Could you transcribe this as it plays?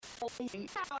Make you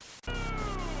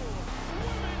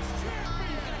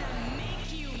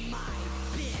my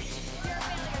bitch. You're a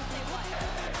failure to say what?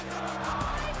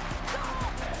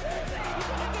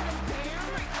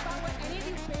 About what any of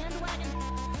these bandwagon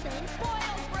think?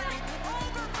 Spoiled brat,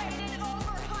 overrated,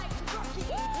 overhyped rookie.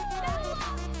 Bella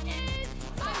is.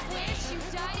 I wish you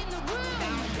died in the room.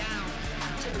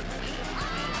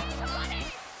 I'm honey.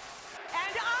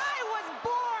 And I was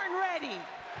born ready.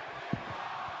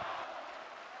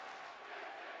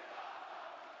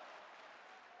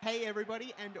 Hey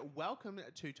everybody, and welcome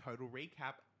to Total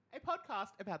Recap, a podcast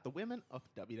about the women of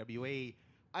WWE.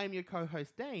 I am your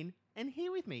co-host Dane, and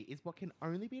here with me is what can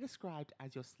only be described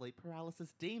as your sleep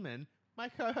paralysis demon, my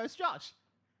co-host Josh.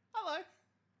 Hello.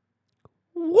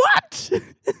 What?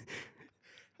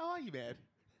 How are you, man?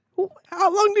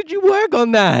 How long did you work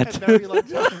on that? A very long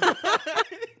time.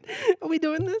 Are we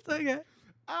doing this? Okay.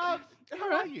 How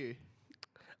are you?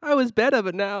 I was better,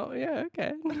 but now, yeah,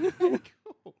 okay.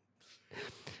 Cool.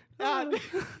 I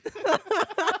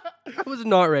was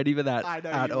not ready for that I know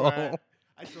at you all. were.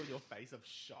 I saw your face of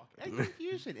shock and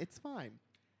confusion. It's fine.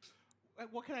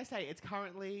 What can I say? It's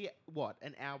currently,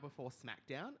 an hour before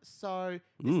SmackDown. So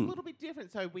this is a little bit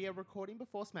different. So we are recording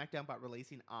before SmackDown, but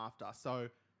releasing after. So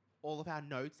all of our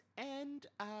notes and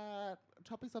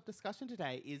topics of discussion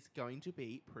today is going to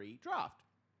be pre-draft.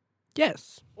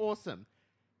 Yes. Awesome.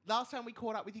 Last time we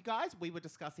caught up with you guys, we were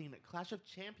discussing Clash of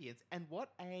Champions, and what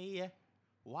a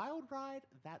wild ride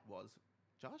that was.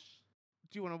 Josh,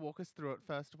 do you want to walk us through it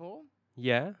first of all?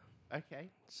 Yeah. Okay.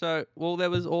 So, there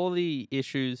was all the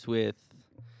issues with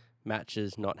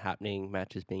matches not happening,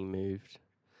 matches being moved.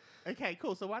 Okay,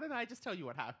 cool. So why don't I just tell you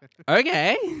what happened?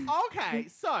 Okay. Okay,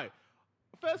 so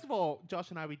first of all,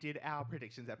 Josh and I, we did our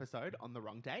predictions episode on the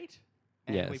wrong date.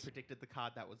 And we Yes. predicted the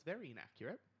card that was very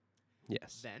inaccurate.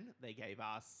 Yes. Then they gave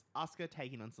us Asuka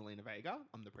taking on Zelina Vega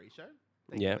on the pre-show.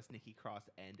 They Yep. gave us Nikki Cross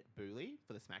and Booley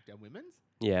for the SmackDown Women's.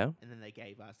 Yeah. And then they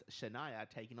gave us Shania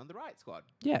taking on the Riot Squad.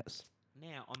 Yes.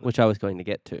 Now, on the Which I was going to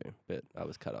get to, but I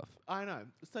was cut off. I know.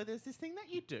 So there's this thing that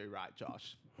you do, right,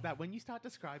 Josh? That when you start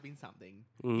describing something,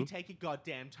 you take your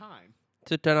goddamn time.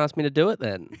 So don't ask me to do it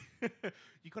then.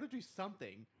 You got to do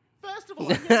something. First of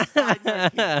all, I'm going to side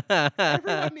note here.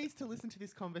 Everyone needs to listen to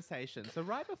this conversation. So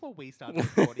right before we started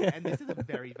recording, and this is a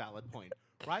very valid point,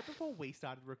 right before we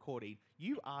started recording,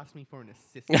 you asked me for an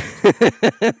assistant.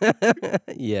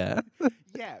 Yeah.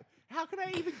 Yeah. How can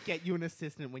I even get you an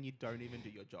assistant when you don't even do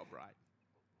your job right?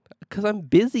 Because I'm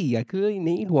busy. I clearly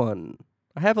need one.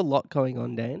 I have a lot going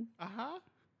on, Dan. Uh-huh.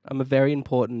 I'm a very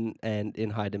important and in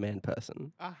high demand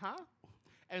person. Uh-huh.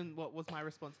 And what was my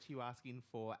response to you asking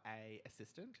for a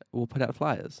assistant? We'll put out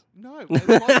flyers. No, it was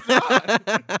not.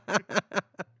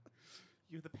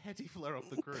 You're the pettifler of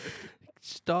the group.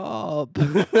 Stop.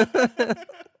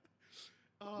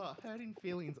 Oh, hurting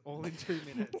feelings all in 2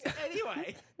 minutes.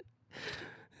 Anyway,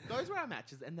 those were our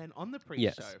matches. And then on the pre-show,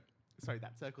 Yes. sorry,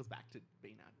 that circles back to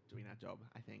doing our job,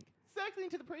 I think. Circling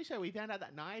to the pre-show, we found out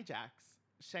that Nia Jax,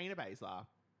 Shayna Baszler,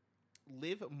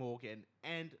 Liv Morgan,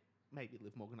 and maybe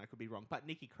Liv Morgan, I could be wrong, but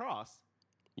Nikki Cross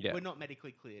Yeah. were not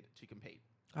medically cleared to compete,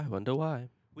 I wonder why.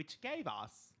 which gave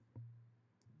us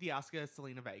the Asuka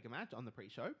Selena Vega match on the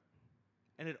pre-show.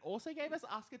 And it also gave us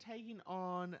Asuka taking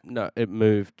on... No, it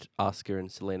moved Asuka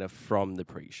and Selena from the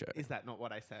pre-show. Is that not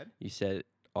what I said? You said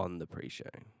on the pre-show.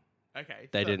 Okay.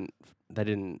 They so-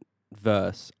 didn't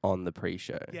verse on the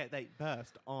pre-show. Yeah, they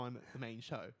burst on the main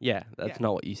show. Yeah, that's Yeah.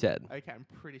 not what you said. Okay, I'm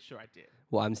pretty sure I did.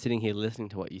 Well, I'm sitting here listening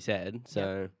to what you said,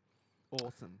 so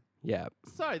Awesome. yeah.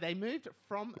 So they moved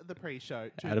from the pre-show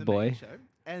to the Attaboy. main show.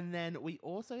 And then we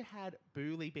also had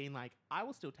Booley being like, I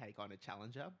will still take on a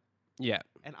challenger. Yeah.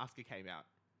 And Asuka came out.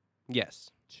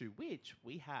 Yes. To which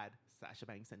we had Sasha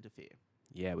Banks interfere.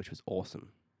 Yeah, which was awesome.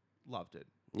 Loved it.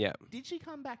 Yeah. Did she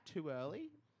come back too early?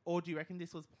 Or do you reckon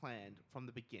this was planned from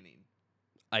the beginning?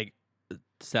 Like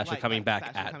Sasha Like coming back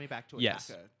Sasha at coming back to yes.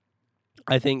 attack her.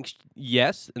 I think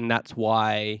yes, and that's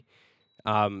why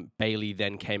Bailey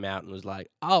then came out and was like,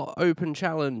 "Oh, open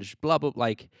challenge, blah blah."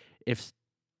 Like if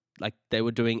like they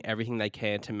were doing everything they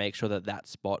can to make sure that that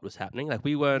spot was happening. Like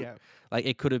we weren't Yeah. like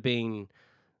it could have been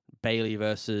Bailey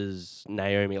versus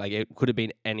Naomi. Like it could have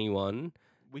been anyone.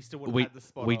 We still would have We had the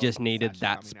spot. we of just needed Sasha that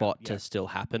coming out. spot to still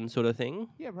happen, sort of thing.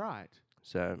 Yeah, right.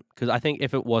 So because I think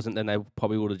if it wasn't, then they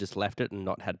probably would have just left it and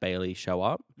not had Bailey show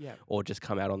up, Yeah. or just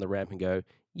come out on the ramp and go,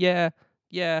 "Yeah,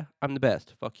 I'm the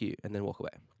best. Fuck you," and then walk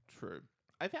away. True.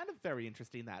 I found it very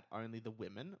interesting that only the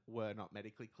women were not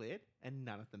medically cleared and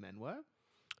none of the men were.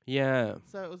 Yeah.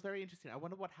 So it was very interesting. I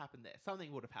wonder what happened there.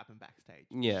 Something would have happened backstage.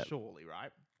 Yeah. Surely,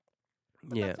 right?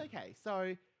 But Yeah. that's okay.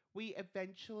 So we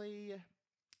eventually...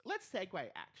 Let's segue,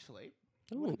 actually.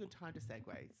 What a Ooh. good time to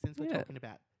segue since we're Yeah. talking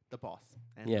about the boss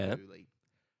and Yeah. Bully.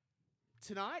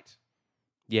 Tonight,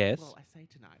 Yes. well, I say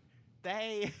tonight.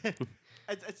 They,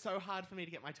 it's so hard for me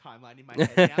to get my timeline in my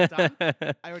head now done.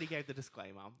 I already gave the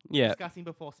disclaimer. Yeah. Discussing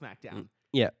before SmackDown.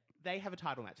 Yeah. They have a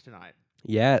title match tonight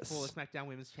for Yes. the SmackDown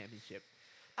Women's Championship.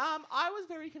 I was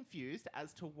very confused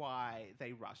as to why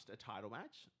they rushed a title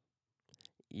match.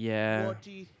 Yeah. What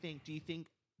do you think? Do you think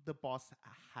the boss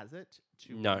has it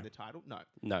to No. win the title? No.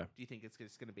 No. Do you think it's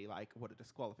just going to be like, what, a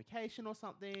disqualification or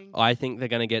something? I think they're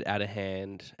going to get out of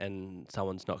hand and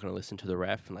someone's not going to listen to the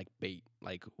ref and like beat,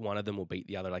 like one of them will beat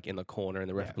the other like in the corner and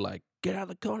the ref Yeah. will be like, get out of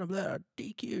the corner, blah,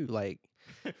 DQ. Like,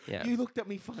 yeah. You looked at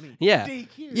me funny. Yeah.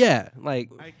 DQ. Yeah.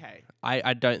 Like, Okay.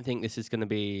 I don't think this is going to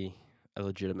be a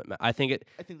legitimate match. I think it,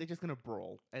 I think they're just going to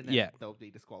brawl and then Yeah. they'll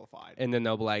be disqualified. and then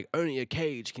they'll be like, only a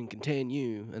cage can contain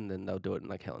you. And then they'll do it in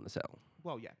like Hell in a Cell.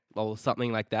 Well, yeah. Or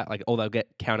something like that. Like, or they'll get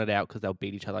counted out because they'll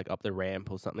beat each other like up the ramp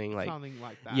or something. Like, Something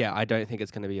like that. yeah, I don't think it's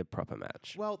going to be a proper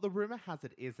match. Well, the rumor has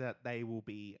it is that they will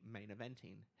be main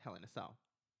eventing Hell in a Cell,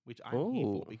 which I'm here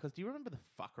for. Ooh. Because do you remember the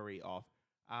fuckery of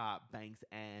Banks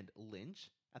and Lynch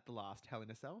at the last Hell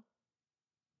in a Cell?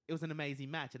 It was an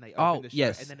amazing match, and they Oh, opened the show,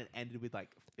 yes. and then it ended with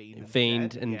like Fiend, Fiend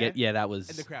instead, and get, yeah, that was,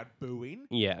 and the crowd booing.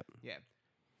 yeah. Yeah.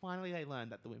 Finally, they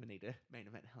learned that the women need a main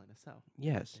event Hell in a Cell.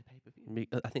 Yes. Their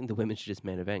pay-per-view. I think the women should just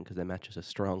main event because their matches are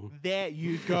strong. There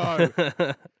you go.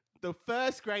 The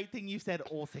first great thing you said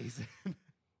all season.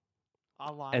 I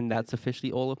like And it. that's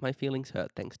officially all of my feelings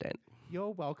hurt. Thanks, Dan. You're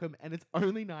welcome, and it's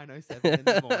only 9:07 in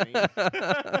the morning.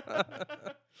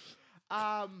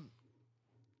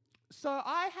 So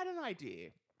I had an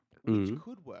idea which Mm.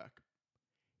 could work.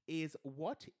 Is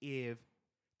what if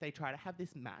they try to have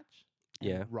this match, and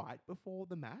Yeah. right before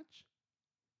the match,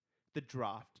 the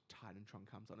draft Titantron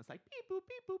comes on. It's like beep boop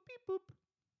beep boop beep boop.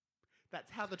 That's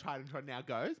how the Titantron now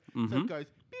goes. So Mhm. it goes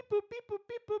beep boop beep boop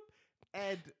beep boop,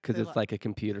 and Because they're it's like a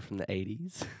computer from the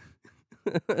 80s.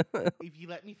 if you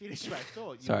let me finish my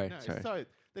thought, you Sorry, would know. sorry. So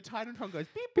the Titantron goes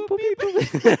beep Beep, boop boop,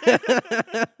 beep beep,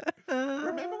 boop.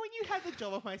 Remember when you had the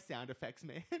job of my sound effects,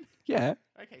 man? Yeah.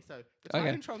 Okay, so the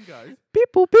Okay. Titantron goes,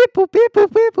 Beep boop, beep boop, beep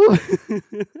boop, beep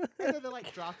boop. and then they're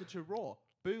like drafted to Raw,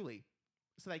 Bully,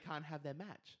 so they can't have their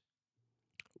match.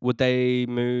 Would they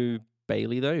move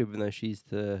Bailey though, even though she's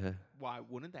the? Why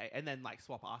wouldn't they? And then like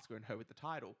swap Asuka and her with the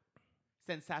title. So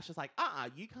then Sasha's like,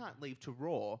 you can't leave to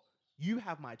Raw. You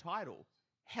have my title.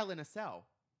 Hell in a Cell.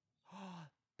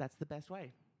 That's the best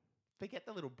way. Forget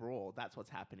the little brawl. That's what's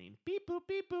happening. Beep boop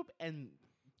beep boop, and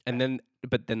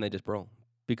But then they just brawl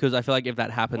because I feel like if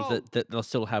that happens, Well- that they'll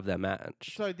still have their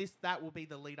match. so that will be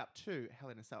the lead up to Hell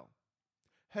in a Cell.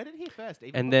 Heard it here first,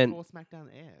 even And then- before SmackDown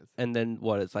airs. And then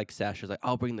what? It's like Sasha's like,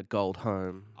 I'll bring the gold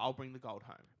home. I'll bring the gold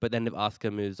home. But then if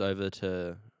Asuka moves over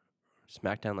to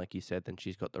SmackDown, like you said, then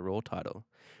she's got the Raw title,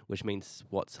 which means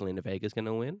what? Selena Vega's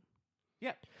gonna win.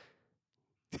 Yep.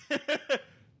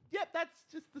 Yep, that's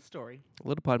just the story. A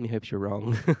little part of me hopes you're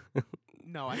wrong.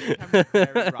 No, I think I'm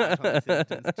very right on this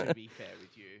instance, to be fair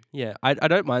with you. Yeah, I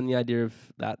don't mind the idea of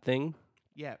that thing.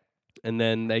 Yeah. And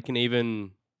then they can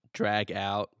even drag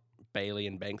out Bailey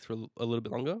and Banks for a little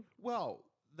bit longer. Well,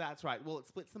 that's right. Well, it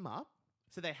splits them up.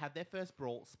 So they have their first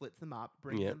brawl, splits them up,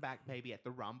 brings Yeah. them back maybe at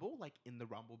the Rumble, like in the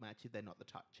Rumble match if they're not the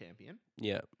champion.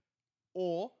 Yeah.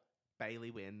 Or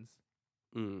Bailey wins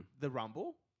Mm. the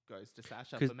Rumble, goes to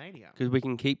Sasha 'Cause- for Mania. Because we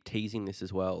can keep teasing this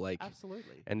as well. Like,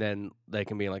 Absolutely. and then they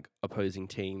can be like opposing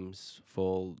teams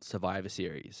for Survivor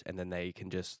Series, and then they can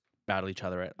just battle each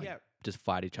other at like Yeah. just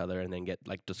fight each other, and then get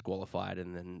like disqualified,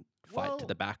 and then fight to Well-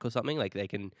 the back or something. Like they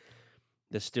can.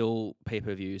 There's still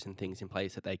pay-per-views and things in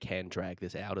place that they can drag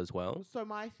this out as well. So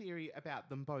my theory about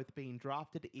them both being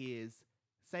drafted is,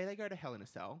 say they go to Hell in a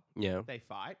Cell, Yeah. they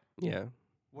fight. Yeah.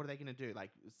 What are they going to do?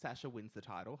 Like, Sasha wins the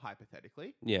title,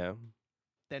 hypothetically. Yeah.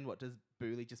 Then what, does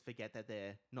Bully just forget that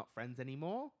they're not friends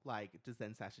anymore? Like, does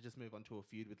then Sasha just move on to a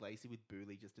feud with Lacey with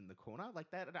Bully just in the corner? Like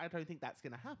that, I don't think that's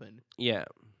going to happen. Yeah.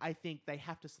 I think they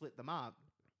have to split them up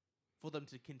for them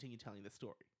to continue telling the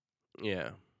story.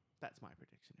 Yeah. That's my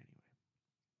prediction anyway.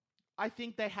 I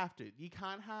think they have to. You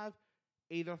can't have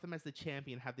either of them as the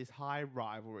champion have this high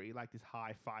rivalry, like this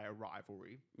high fire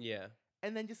rivalry, Yeah.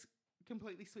 and then just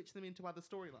completely switch them into other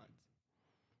storylines.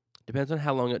 Depends on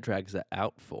how long it drags it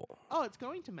out for. Oh, it's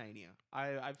going to Mania.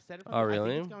 I've said it. From Oh, I really?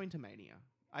 think it's going to Mania.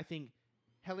 I think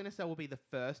Hell in a Cell will be the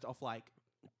first of like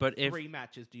But if 3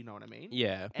 matches. Do you know what I mean?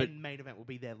 yeah, but And main event will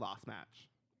be their last match.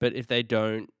 if they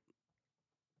don't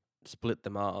split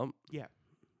them up, Yeah.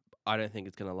 I don't think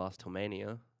it's gonna last till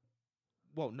Mania.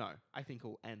 Well, no. I think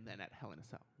it'll end then at Hell in a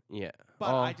Cell. Yeah.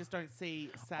 But Oh, I just don't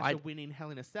see Sasha I- winning Hell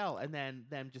in a Cell and then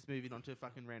them just moving on to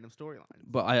fucking random storylines.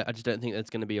 But I just don't think that's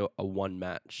going to be a one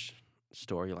match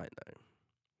storyline though.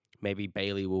 Maybe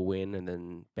Bailey will win, and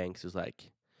then Banks is like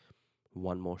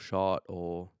one more shot,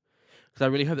 or because I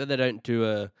really hope that they don't do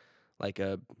a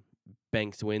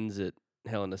Banks wins at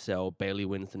Hell in a Cell, Bailey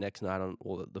wins the next night on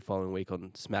or the following week on My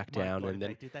SmackDown, God, and if then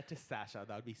they did that to Sasha,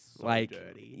 that would be so like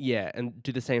dirty. yeah, and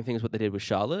do the same thing as what they did with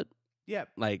Charlotte. Yep.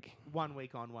 Like 1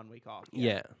 week on, 1 week off.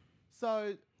 yeah.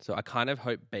 So, So I kind of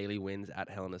hope Bailey wins at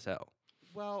Hell in a Cell.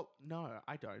 well, no,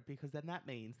 I don't, because then that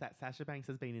means that Sasha Banks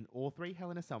has been in all 3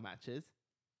 Hell in a Cell matches,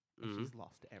 and she's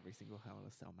lost every single Hell in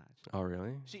a Cell match. Oh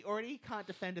really? She already can't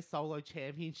defend a solo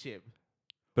championship.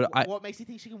 But What makes you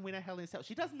think she can win a Hell in a Cell?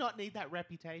 She does not need that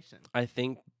reputation. I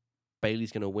think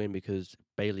Bailey's going to win because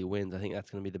Bailey wins. I think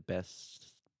that's going to be the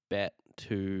best bet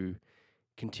to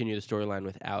continue the storyline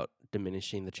without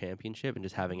diminishing the championship and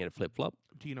just having it flip flop.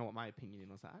 Do you know what my opinion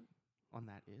on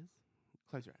that is?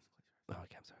 Close your eyes. Oh,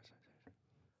 okay, I'm sorry.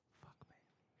 Fuck, man.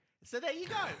 So there you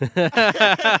go.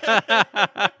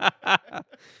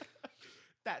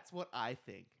 That's what I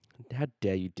think. How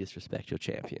dare you disrespect your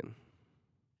champion?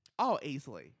 Oh,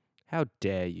 easily. How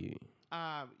dare you?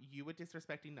 You were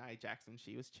disrespecting Nia Jax when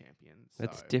she was champion.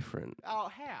 That's so- different. Oh,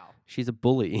 how? She's a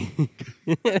bully.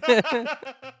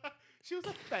 She was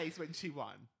a face when she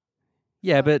won.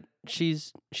 Yeah, but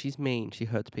she's mean. She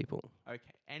hurts people. Okay.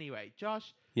 Anyway,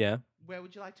 Josh, Yeah. where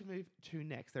would you like to move to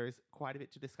next? There is quite a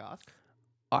bit to discuss.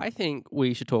 I think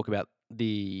we should talk about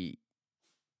the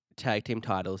tag team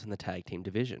titles and the tag team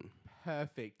division.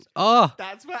 Perfect. Oh,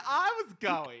 That's where I was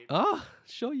going. oh,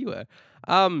 sure you were.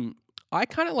 I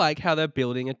kind of like how they're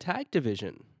building a tag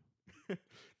division.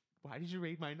 Why did you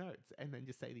read my notes and then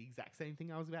just say the exact same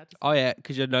thing I was about to say? Oh yeah,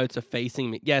 because your notes are facing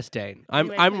me. Yes, Dane.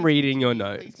 Anyway, I'm please reading your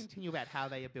continue- Please notes. continue about how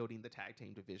they are building the tag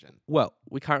team division. Well,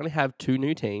 we currently have 2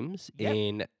 new teams Yep.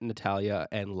 in Natalia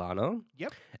and Lana.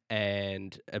 Yep.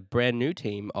 And a brand new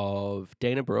team of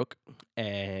Dana Brooke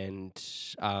and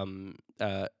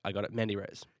I got it, Mandy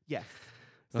Rose. Yes.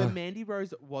 So Ugh. Mandy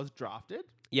Rose was drafted.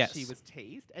 Yes. She was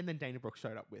teased, and then Dana Brooke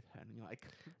showed up with her, and you're like,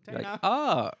 You're Dana, like,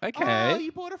 oh, okay. oh,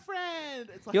 you bought a friend.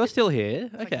 It's like You're still here.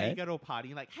 it's like how Okay. you go to a party,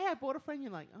 you're like, hey, I bought a friend.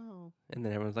 You're like, oh, And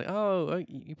then everyone's like, oh,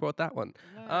 you brought that one.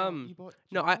 wow, you bought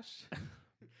no, I- Josh?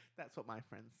 That's what my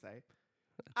friends say.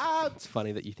 It's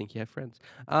funny that you think you have friends.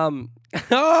 Oh!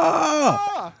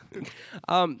 Oh!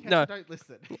 No, Kesha, don't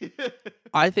listen.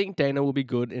 I think Dana will be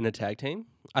good in a tag team.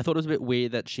 I thought it was a bit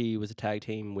weird that she was a tag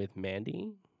team with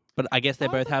Mandy, but I guess they I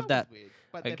both thought have was that. weird,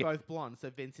 but they're Okay. both blonde, so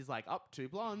Vince is like, up 2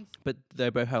 blondes. But they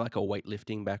both have like a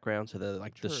weightlifting background, so they're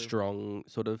like the True. strong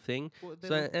sort of thing. Well,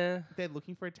 So, they're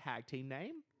looking for a tag team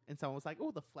name, and someone was like,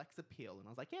 oh, the Flex Appeal. And I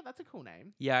was like, yeah, that's a cool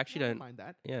name. yeah, I actually I don't don't. mind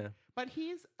that. Yeah. But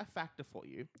here's a factor for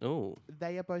you. Oh,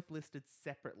 They are both listed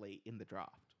separately in the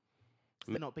draft.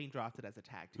 So they're not being drafted as a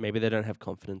tag team. maybe they don't have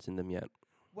confidence in them yet.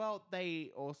 Well, they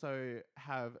also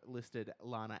have listed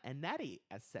Lana and Natty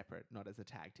as separate, not as a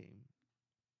tag team.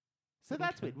 So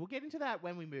that's Okay. weird. We'll get into that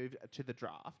when we move to the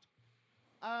draft.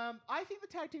 I think the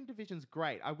tag team division's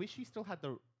great. I wish you still had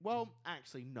the... Well,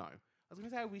 actually, no. I was going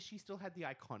to say I wish you still had the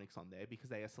Iconics on there because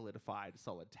they are solidified,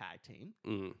 solid tag team.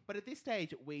 Mm. But at this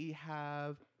stage, we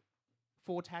have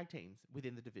 4 tag teams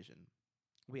within the division.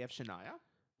 We have Shania.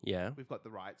 Yeah. We've got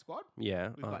the Riot Squad. Yeah.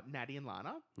 We've got Natty and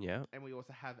Lana. Yeah. And we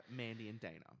also have Mandy and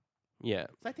Dana. Yeah.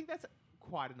 So I think that's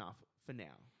quite enough for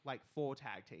now. Like 4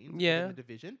 tag teams Yeah. in the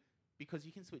division because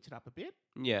you can switch it up a bit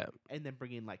Yeah. and then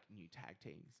bring in like new tag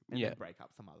teams and Yeah. then break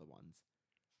up some other ones.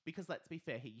 Because let's be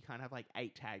fair here, you can't have like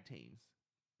 8 tag teams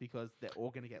because they're all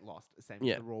going to get lost. Same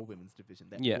Yeah. with the Raw Women's division.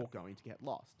 They're Yeah. all going to get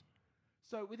lost.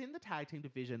 So within the tag team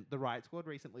division, the Riot Squad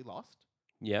recently lost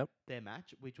Yeah. their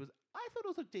match, which was, I thought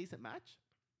it was a decent match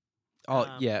Oh,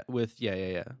 Um, yeah. With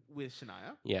yeah. with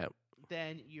Shania. Yeah.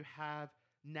 Then you have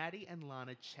Natty and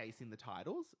Lana chasing the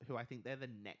titles, who I think they're the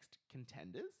next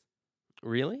contenders.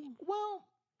 Really? Well,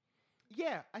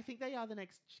 yeah, I think they are the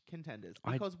next contenders.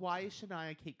 Because why is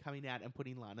Shania keep coming out and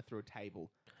putting Lana through a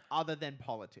table other than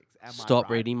politics? Am I Stop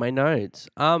right? reading my notes.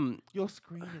 Your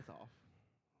screen is off.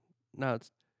 No,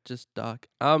 it's just dark.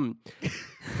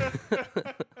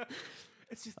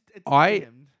 It's just, it's I-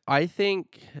 dimmed. I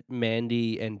think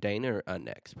Mandy and Dana are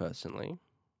next, personally.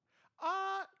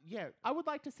 Yeah, I would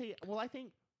like to see, well, I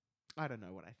don't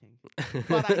know what I think.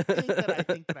 But I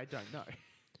think that I don't know.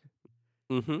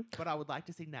 Mm-hmm. But I would like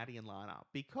to see Natty and Lana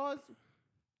because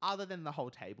other than the whole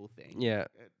table thing, Yeah.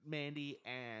 Mandy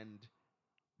and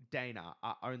Dana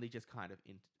are only just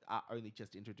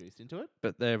introduced into it.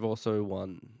 But they've also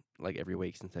won like every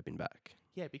week since they've been back.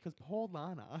 Yeah, because poor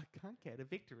Lana can't get a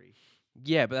victory.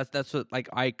 Yeah, but that's what, like,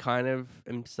 I kind of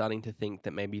am starting to think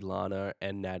that maybe Lana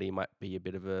and Natty might be a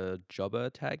bit of a jobber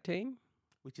tag team.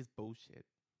 Which is bullshit.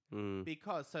 Mm.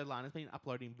 Because so Lana's been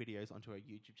uploading videos onto her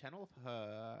YouTube channel of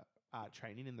her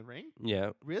training in the ring.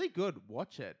 Yeah, Really good.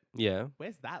 Watch it. yeah,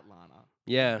 Where's that Lana?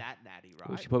 yeah. That Natty, right?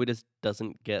 Well, she probably just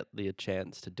doesn't get the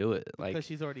chance to do it. Like, Because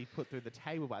she's already put through the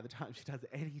table by the time she does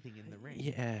anything in the ring.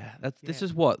 yeah, this Yeah.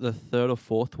 is what, the third or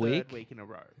fourth week. Third week in a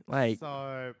row. Like-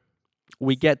 so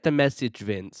We get the message,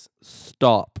 Vince.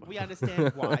 Stop. we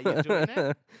understand why you're doing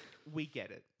it. We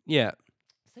get it. Yeah,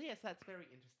 So yes, that's very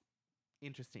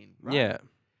interesting. Right? yeah,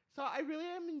 So I really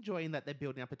am enjoying that they're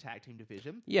building up a tag team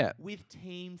division yeah, with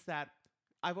teams that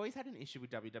I've always had an issue with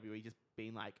WWE just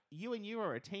being like, you and you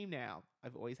are a team now.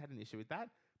 I've always had an issue with that.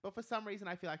 But for some reason,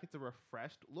 I feel like it's a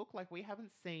refreshed look. Like we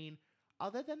haven't seen,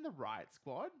 other than the Riot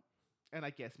Squad, and I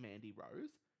guess Mandy Rose,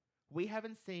 we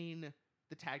haven't seen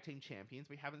the tag team champions.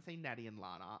 We haven't seen Natty and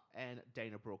Lana and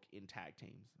Dana Brooke in tag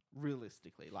teams,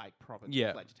 realistically, like proper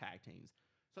Yeah. fledged tag teams.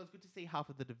 So it's good to see half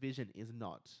of the division is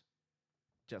not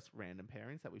just random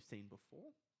pairings that we've seen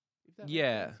before. If that makes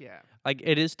Yeah. sense. Yeah. like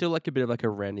it is still like a bit of like a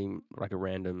random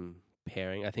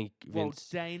pairing. I think Well, Vince.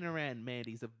 Dana and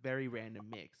Mandy's a very random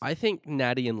mix. I think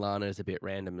Natty and Lana is a bit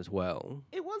random as well.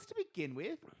 It was to begin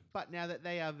with, but now that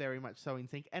they are very much so in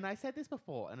sync, and I said this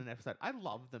before in an episode, I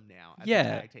love them now as Yeah,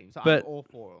 a tag team, so but- I'm all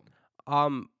for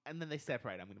them. And then they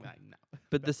separate, I'm going to be like, no.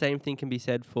 But the same thing can be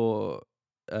said for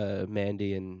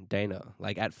Mandy and Dana.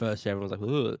 Like at first, everyone was like,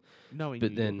 "Ugh." Knowing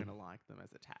but you, then- you're going to like them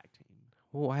as a tag team.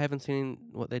 Well, I haven't seen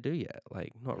what they do yet.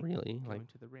 Like, not really. Go Like,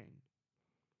 into the ring.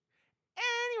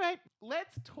 Anyway,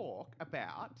 let's talk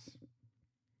about...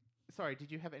 Sorry,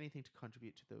 did you have anything to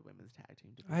contribute to the women's tag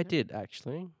team division? I did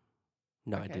actually.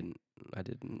 No, I Okay. didn't. I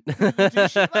didn't. You do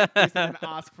shit like this and then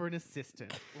ask for an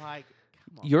assistant. Like,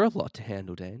 come on. You're a lot to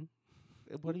handle, Dan.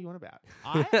 What do you want about?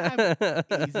 I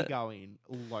am easygoing,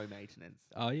 low maintenance.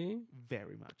 Are you?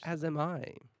 Very much. As am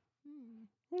I.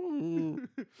 Hmm.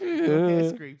 Your hair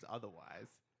screams otherwise.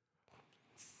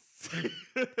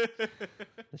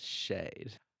 The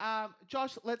shade.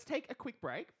 Josh, let's take a quick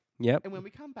break. Yep. And when we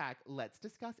come back, let's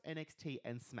discuss NXT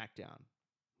and SmackDown.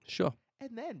 Sure.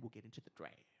 And then we'll get into the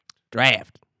draft.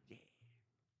 Draft. Yeah.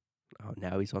 Oh,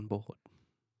 now he's on board.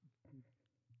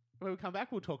 When we come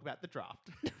back, we'll talk about the draft.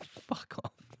 Fuck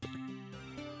off.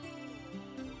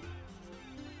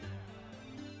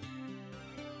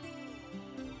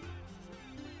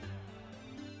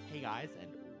 Hey guys, and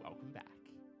welcome back.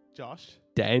 Josh,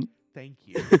 Dan. thank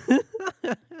you.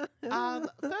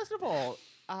 First of all,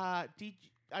 I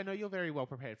know you're very well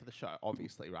prepared for the show,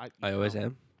 obviously, right? You I always film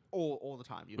am. all the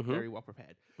time. You're Mhm. very well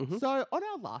prepared. Mhm. So on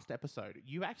our last episode,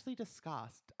 you actually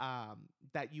discussed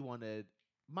that you wanted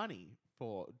money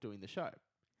for doing the show.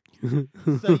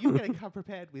 So you're going to come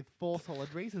prepared with 4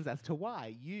 solid reasons as to why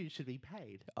you should be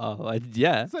paid. Oh,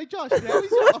 yeah. So Josh, now is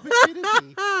your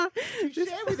opportunity to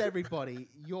share with everybody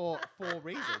your 4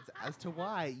 reasons as to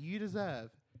why you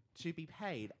deserve to be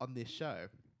paid on this show.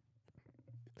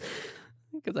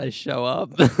 Because I show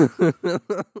up.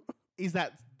 Is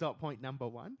that dot point number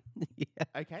 1? Yeah.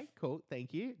 Okay, cool.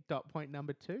 Thank you. Dot point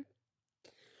number 2.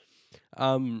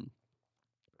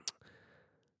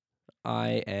 I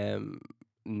am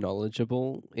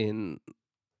knowledgeable in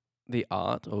the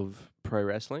art of pro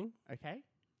wrestling. Okay.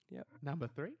 Yep. Number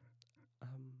 3.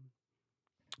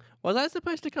 Was I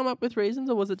supposed to come up with reasons,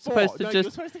 or was it 4. supposed to No, you're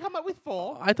just? supposed to come up with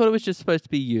 4. I thought it was just supposed to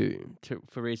be you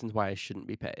for reasons why I shouldn't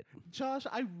be paid. Josh,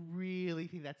 I really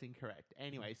think that's incorrect.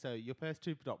 Anyway, so your first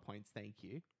 2 dot points, thank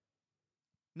you.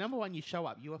 Number 1, you show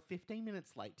up. You were 15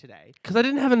 minutes late today. Because I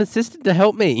didn't have an assistant to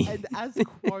help me. And as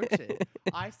quoted,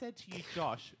 I said to you,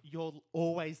 Josh, you're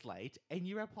always late. And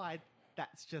you replied,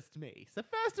 that's just me. So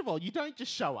first of all, you don't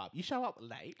just show up. You show up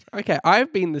late. Okay,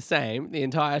 I've been the same the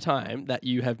entire time that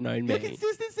you have known Your me.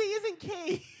 consistency isn't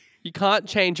key. You can't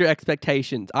change your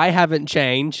expectations. I haven't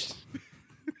changed.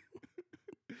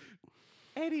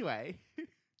 Anyway.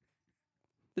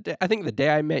 I think the day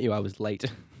I met you, I was late.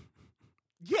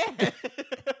 Yeah.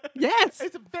 Yes.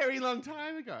 It's a very long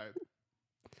time ago.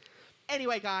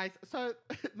 Anyway, guys, so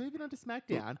moving on to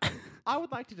SmackDown, I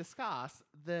would like to discuss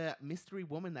the mystery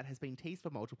woman that has been teased for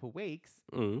multiple weeks.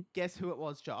 Mm. Guess who it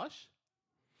was, Josh?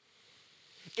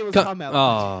 It was Co-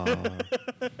 Carmella.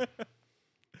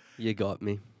 You got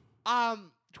me.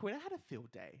 Twitter had a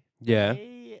field day. Yeah.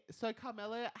 So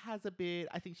Carmella has a bit,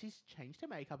 I think she's changed her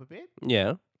makeup a bit.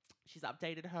 Yeah. She's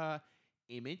updated her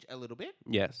image a little bit,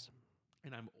 Yes.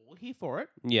 and I'm all here for it.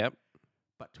 Yep.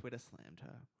 But Twitter slammed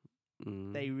her.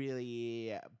 Mm. They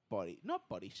really not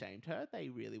body shamed her. They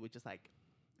really were just like,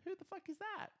 who the fuck is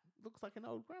that? Looks like an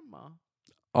old grandma.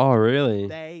 Oh, really?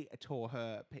 They tore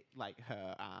her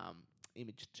her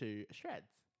image to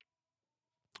shreds.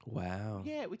 Wow.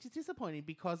 Yeah, which is disappointing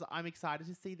because I'm excited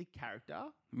to see the character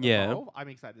Yeah. evolve. I'm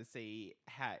excited to see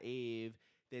if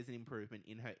there's an improvement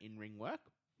in her in-ring work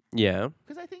Yeah.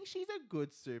 because I think she's a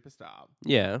good superstar.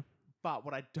 Yeah. But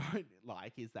what I don't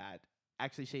like is that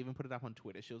actually she even put it up on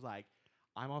Twitter. She was like,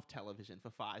 I'm off television for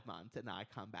 5 months and I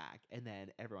come back and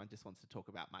then everyone just wants to talk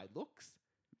about my looks.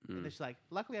 And then she's like,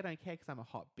 luckily I don't care because I'm a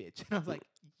hot bitch. And I was like,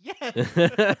 yes,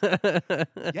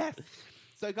 yes.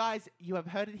 So guys, you have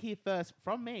heard it here first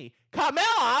from me.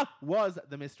 Carmella was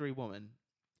the mystery woman.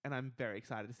 And I'm very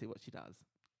excited to see what she does.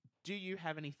 Do you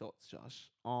have any thoughts, Josh,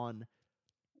 on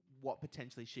what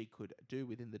potentially she could do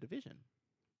within the division?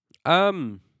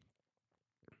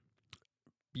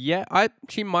 Yeah,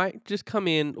 she might just come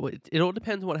in. It all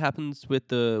depends on what happens with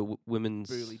the women's.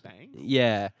 Bully Banks?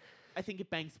 Yeah. I think if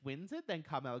Banks wins it, then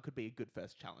Carmella could be a good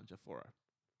first challenger for her.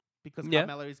 Because Yeah.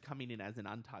 Carmella is coming in as an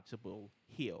untouchable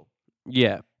heel.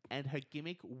 Yeah. And her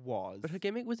gimmick was... But her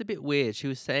gimmick was a bit weird. She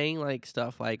was saying like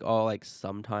stuff like, "Oh, like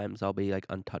sometimes I'll be like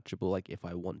untouchable, like if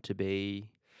I want to be."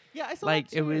 Yeah, I saw Like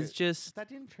that it too. was just. That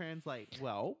didn't translate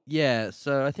well. Yeah.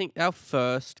 So I think our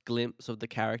first glimpse of the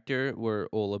character were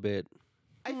all a bit.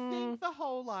 I think the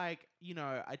whole, like, you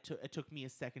know, it took me a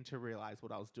second to realize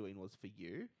what I was doing was for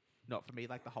you, not for me.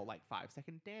 Like, the whole, like,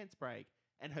 5-second dance break.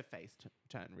 And her face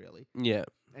turned, really. Yeah.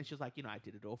 And she was like, you know, I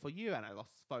did it all for you. And I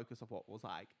lost focus of what was,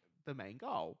 like, the main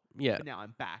goal. Yeah. But now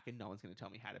I'm back and no one's going to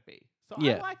tell me how to be. So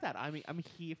Yeah. I like that. I mean, I'm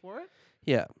here for it.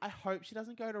 Yeah. I hope she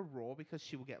doesn't go to Raw because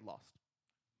she will get lost.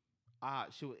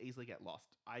 She will easily get lost.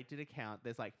 I did a count.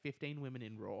 There's like 15 women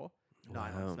in Raw,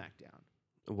 9 on Wow. SmackDown.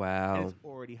 And Wow. it's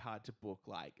already hard to book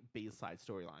like B-side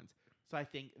storylines. So I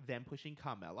think them pushing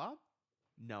Carmella,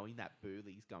 knowing that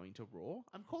Booley's going to Raw.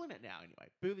 I'm calling it now anyway.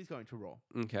 Booley's going to Raw.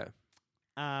 Okay.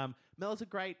 Mella's a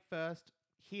great first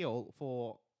heel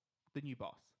for the new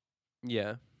boss.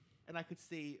 Yeah. And I could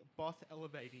see Boss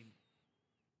elevating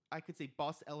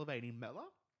Mella.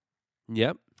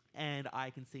 Yep. And I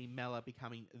can see Mella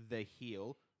becoming the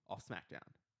heel of SmackDown.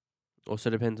 Also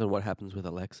depends on what happens with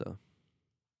Alexa.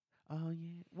 Oh,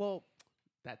 yeah. Well,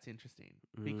 that's interesting.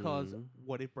 Because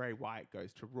what if Bray Wyatt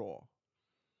goes to Raw?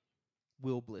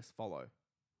 Will Bliss follow?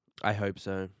 I hope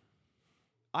so.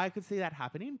 I could see that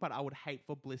happening, but I would hate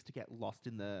for Bliss to get lost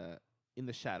in the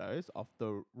shadows of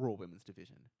the Raw Women's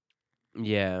division.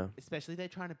 Yeah. Especially they're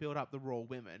trying to build up the Raw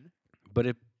Women. But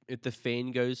if the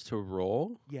Fiend goes to Raw,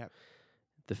 Yeah.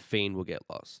 the Fiend will get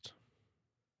lost.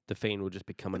 The Fiend will just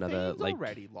become another Fiend's like.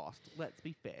 already lost. Let's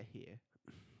be fair here.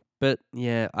 But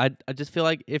yeah, I just feel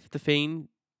like if the Fiend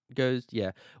goes,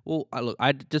 yeah. Well,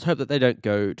 I just hope that they don't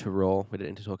go to Raw. We don't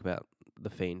need to talk about the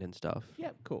Fiend and stuff.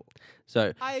 Yeah, cool.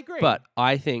 So, I agree. but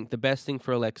I think the best thing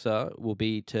for Alexa will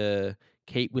be to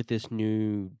keep with this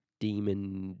new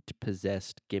demon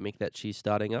possessed gimmick that she's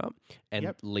starting up and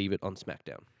Yep. leave it on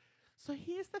SmackDown. So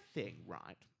here's the thing,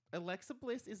 right? Alexa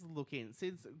Bliss is looking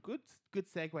since good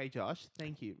segue, Josh.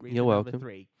 Thank you. Reason You're number welcome.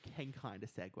 3 can kind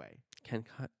of segue. Can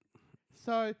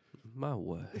So my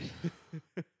word.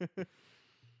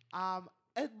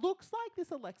 it looks like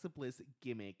this Alexa Bliss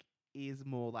gimmick is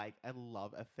more like a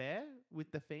love affair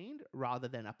with the Fiend rather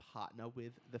than a partner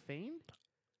with the Fiend.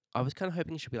 I was kind of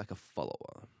hoping it should be like a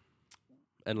follower,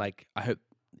 and like I hope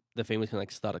the Fiend was gonna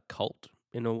like start a cult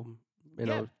in a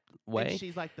Yeah. way. And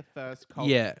she's like the first cult.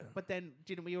 Yeah, But then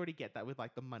didn't we already get that with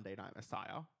like the Monday Night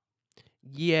Messiah?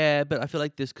 yeah, but I feel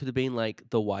like this could have been like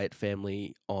the Wyatt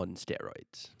family on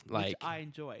steroids. Like, Which I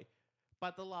enjoy.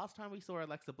 But the last time we saw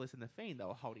Alexa Bliss and the Fiend, they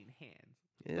were holding hands.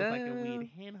 It was like a weird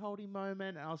hand-holding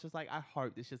moment, and I was just like, I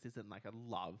hope this just isn't like a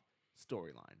love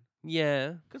storyline.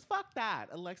 yeah. Because fuck that.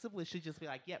 Alexa Bliss should just be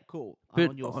like, yep, cool. But I'm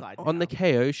on your side on now. the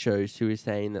KO show, she was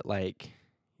saying that like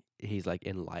he's like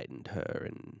enlightened her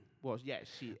and Well, yeah,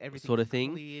 everything's sort of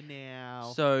thing. clear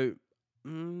now. so.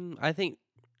 I think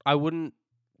I wouldn't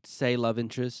say love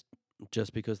interest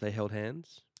just because they held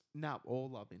hands. No, all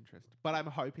love interest. But I'm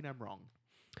hoping I'm wrong.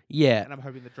 Yeah. And I'm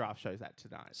hoping the draft shows that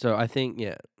tonight. So I think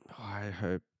I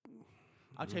hope.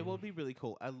 I'll tell you what would be really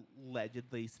cool.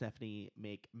 Allegedly, Stephanie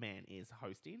McMahon is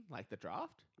hosting, like, the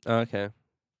draft. Okay.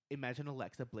 Imagine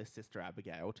Alexa Bliss, Sister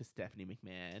Abigail to Stephanie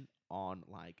McMahon on,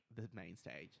 like, the main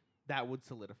stage. That would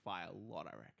solidify a lot,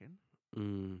 I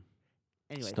reckon.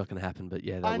 Anyway, It's not going to happen, but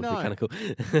yeah, I that would be know. kind of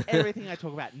cool. everything I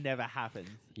talk about never happens.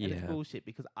 And it's Yeah. bullshit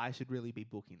because I should really be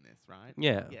booking this, right?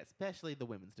 Yeah. Yeah, especially the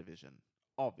women's division,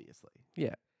 obviously.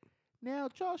 Yeah. Now,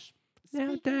 Josh.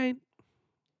 Now, speaking- Dane.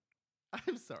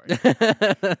 I'm sorry.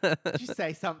 Did you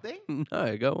say something?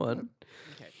 No, go on.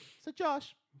 Okay. So,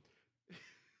 Josh,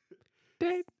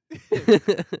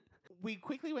 date. We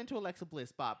quickly went to Alexa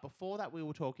Bliss, but before that, we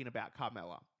were talking about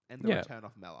Carmella and the Yeah. return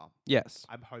of Mella. Yes.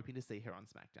 I'm hoping to see her on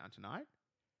SmackDown tonight.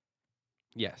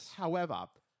 Yes. However,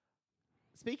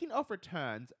 speaking of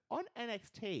returns, on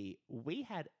NXT, we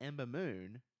had Ember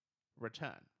Moon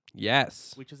return,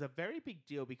 Yes. which is a very big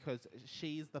deal because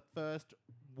she's the first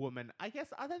woman, I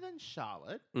guess, other than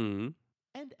Charlotte Mm.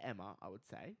 and Emma, I would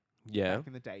say, Yeah. back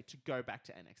in the day, to go back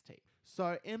to NXT.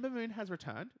 So Ember Moon has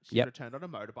returned. She's Yep. returned on a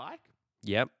motorbike.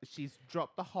 Yep. She's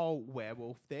dropped the whole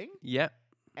werewolf thing, Yep.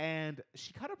 and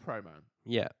she cut a promo.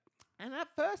 Yeah. And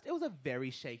at first, it was a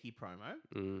very shaky promo.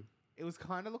 Mm. It was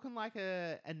kind of looking like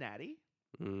a natty.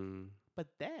 Mm.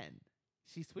 But then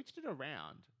she switched it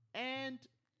around and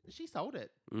she sold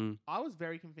it. Mm. I was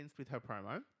very convinced with her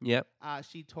promo. Yep.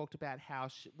 She talked about how,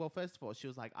 well, first of all, she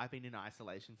was like, I've been in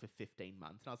isolation for 15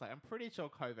 months. And I was like, I'm pretty sure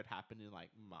COVID happened in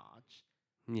like March.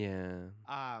 Yeah.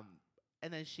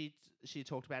 And then she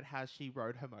talked about how she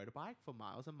rode her motorbike for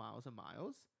miles and miles and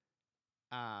miles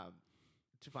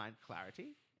to find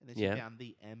clarity. And then she Yeah. found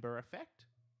the Amber effect.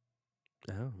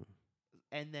 Oh.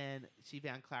 And then she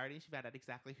found clarity and she found out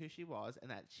exactly who she was and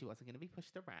that she wasn't going to be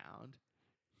pushed around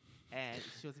and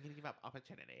she wasn't going to give up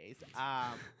opportunities.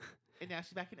 And now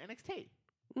she's back in NXT.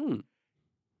 Mm.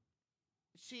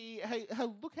 Her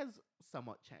look has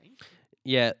somewhat changed.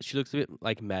 Yeah, she looks a bit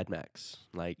like Mad Max,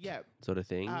 like Yeah. sort of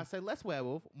thing. So less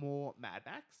werewolf, more Mad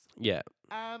Max. Yeah.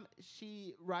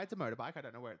 She rides a motorbike. I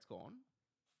don't know where it's gone.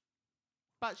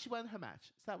 But she won her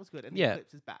match. So that was good. And Yeah. the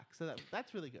Eclipse is back. So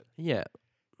that's really good. Yeah.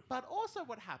 But also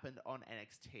what happened on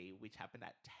NXT, which happened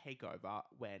at TakeOver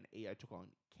when Io took on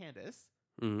Candice,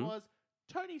 Mm. was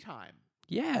Tony Time.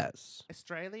 Yes.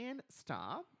 Australian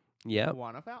star, Yep.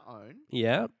 one of our own,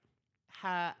 Yep.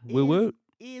 Woo woo.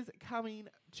 is coming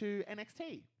to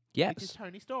NXT, which is Yes.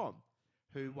 Tony Storm,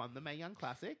 who won the Mae Young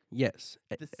Classic. Yes.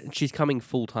 The And she's coming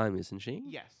full time, isn't she?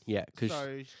 Yes. Yeah, because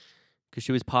So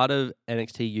she was part of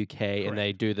NXT UK, and they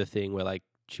Correct. do the thing where like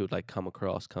she would like come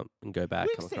across, come and go back,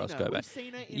 we've come seen across, her. go We've back.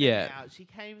 seen her in Yeah. and out. She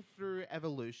came through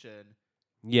Evolution,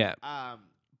 Yeah.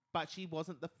 but she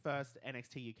wasn't the first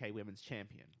NXT UK Women's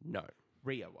Champion. No.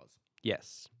 Rhea was.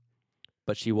 Yes.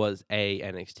 But she was a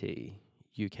NXT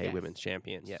UK Yes. Women's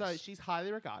Champion. Yes. So she's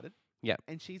highly regarded. Yeah.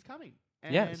 And she's coming.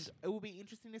 And Yes. it will be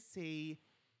interesting to see.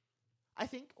 I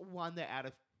think one, they're out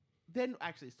of. Then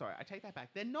actually, sorry, I take that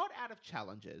back. They're not out of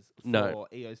challenges for No.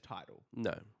 Io's title,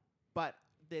 No. but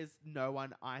there's no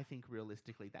one I think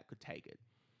realistically that could take it.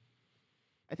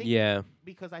 I think Yeah.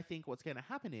 because I think what's going to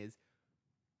happen is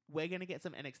we're going to get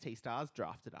some NXT stars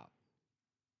drafted up.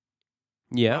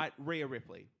 Yeah. Right? Rhea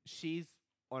Ripley, she's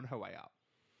on her way up.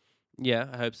 Yeah.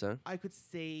 I hope so. I could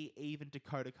see even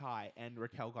Dakota Kai and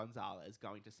Raquel Gonzalez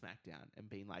going to SmackDown and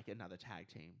being like another tag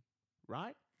team,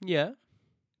 right? Yeah.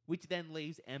 Which then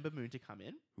leaves Ember Moon to come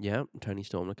in. Yeah. Tony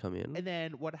Storm to come in. And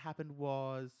then what happened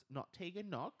was not Tegan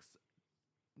Knox.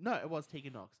 No, it was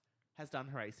Tegan Knox has done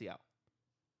her ACL.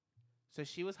 So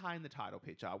she was high in the title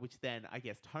picture, which then I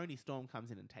guess Tony Storm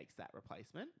comes in and takes that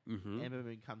replacement. Mm-hmm. Ember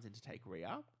Moon comes in to take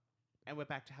Rhea. And we're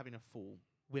back to having a full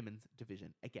women's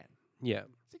division again. Yeah.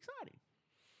 It's exciting.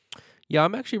 Yeah.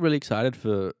 I'm actually really excited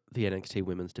for the NXT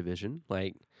Women's Division.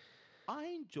 Like, I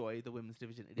enjoy the women's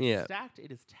division. It is Yeah. stacked.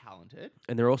 It is talented.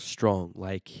 and they're all strong.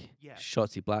 Like, Yeah.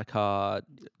 Shotzi Blackheart.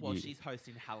 Well, you- she's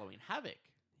hosting Halloween Havoc.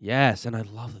 Yes, and I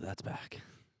love that that's back.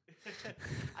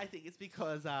 I think it's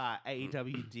because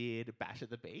AEW did Bash at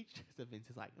the Beach. So Vince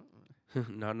is like,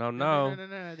 no.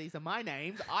 no. These are my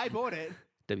names. I bought it.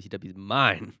 WCW's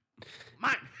mine.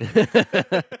 Mine.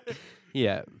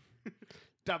 Yeah.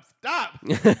 Dub stop.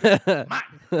 Mine.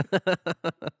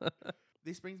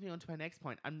 This brings me on to my next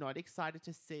point. I'm not excited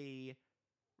to see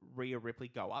Rhea Ripley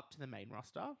go up to the main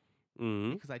roster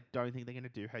Mm. because I don't think they're going to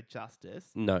do her justice.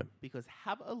 No. Because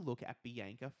have a look at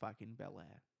Bianca fucking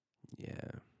Belair.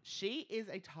 Yeah. She is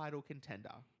a title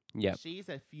contender. Yep. She's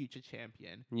a future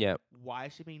champion. Yep. Why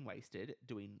is she being wasted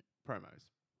doing promos?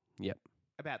 Yep.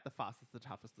 About the fastest, the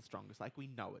toughest, the strongest. Like, we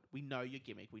know it. We know your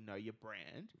gimmick. We know your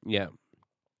brand. Yep.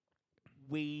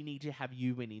 We need to have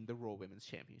you winning the Raw Women's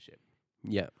Championship.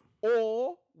 Yep.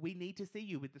 Or we need to see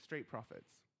you with the Street Profits.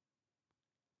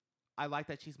 I like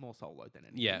that she's more solo than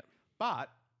anything. Yeah. But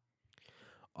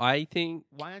I think.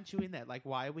 why aren't you in there? Like,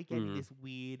 why are we getting Mm. this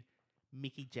weird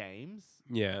Mickey James,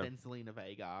 Yeah. then Zelina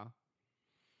Vega,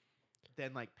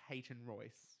 then, like, Peyton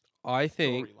Royce I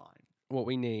think storyline? what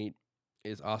we need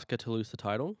is Asuka to lose the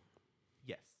title.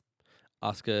 Yes.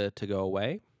 Asuka to go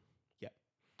away. Yep.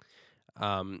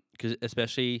 Because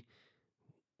especially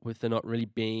with there not really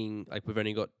being like we've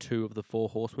only got 2 of the 4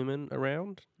 horsewomen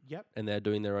around, Yep. and they're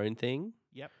doing their own thing.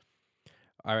 Yep.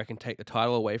 I reckon take the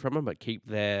title away from them, but keep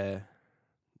their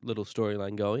little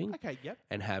storyline going Okay, yep.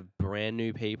 and have brand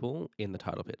new people in the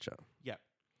title picture. Yep.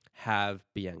 Have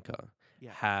Bianca.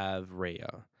 Yeah. Have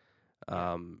Rhea.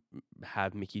 Yeah.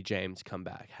 Have Mickey James come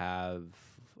back. Have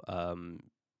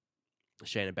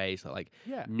Shayna Baszler. Like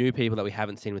Yeah. new people that we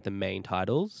haven't seen with the main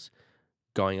titles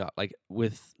going up. Like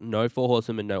with no 4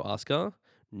 Horsewomen, no Asuka,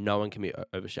 no one can be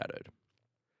overshadowed.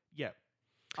 Yep.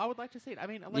 I would like to see it. I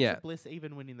mean, Alexa Yeah. Bliss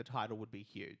even winning the title would be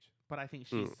huge. But I think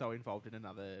she's so involved in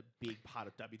another big part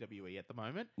of WWE at the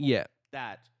moment Yeah.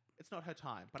 that it's not her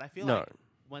time. But I feel No. like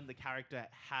when the character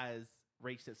has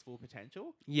reached its full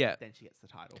potential, Yeah. then she gets the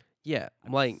title. Yeah.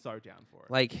 I'm Like so down for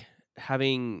it. like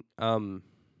having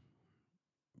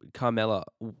Carmella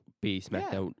be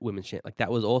SmackDown Women's Champ. Like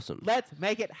that was awesome. Let's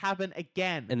make it happen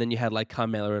again. And then you had like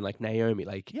Carmella and like Naomi,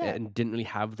 like Yeah. and didn't really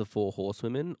have the 4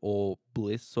 Horsewomen or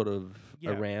Bliss sort of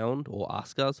Yeah. around or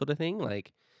Asuka sort of thing.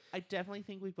 Like I definitely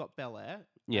think we've got Belair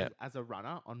Yeah. as a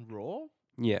runner on Raw.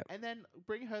 yeah, And then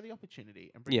bring her the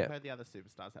opportunity and bring Yeah. her the other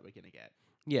superstars that we're going to get.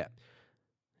 yeah.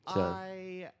 So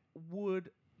I would,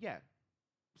 yeah.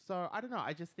 So I don't know.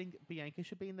 I just think Bianca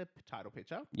should be in the title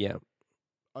picture yeah,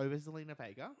 over Zelina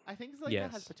Vega. I think Zelina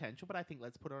has Yes. potential, but I think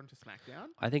let's put her onto SmackDown.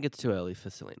 I think it's too early for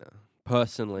Selena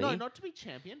personally. No, not to be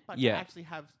champion, but Yeah. to actually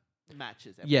have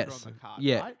matches and yes, put her on the card,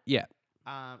 yeah, right? yeah.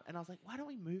 And I was like, why don't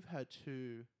we move her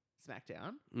to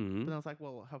SmackDown? Mm. But then I was like,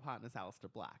 well, her partner's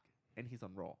Aleister Black, and he's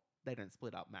on Raw. They don't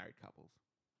split up married couples.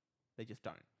 They just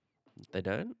don't. They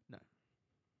don't.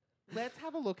 Let's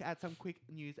have a look at some quick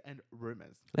news and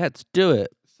rumors. Let's do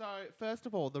it. So, first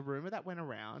of all, the rumor that went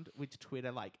around, which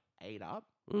Twitter ate up,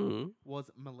 Mm. was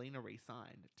Melina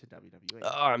re-signed to WWE.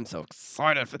 Oh, I'm so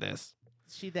excited for this.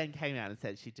 She then came out and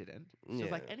said she didn't. She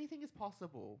was like, Yeah. anything is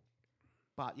possible.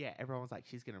 But yeah, everyone was like,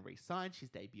 she's going to re-sign. She's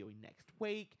debuting next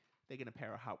week. They're going to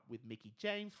pair her up with Mickie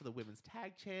James for the women's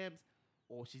tag champs.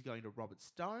 Or she's going to Robert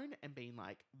Stone and being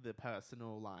like the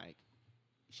personal,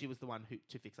 she was the one who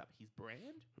to fix up his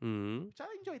brand. Mm. Which I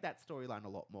enjoyed that storyline a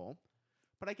lot more.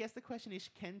 But I guess the question is,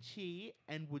 can she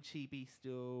and would she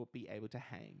still be able to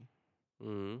hang?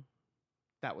 Mm.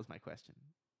 That was my question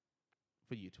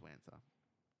for you to answer.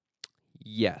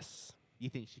 Yes. You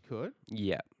think she could?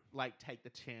 Yeah. Take the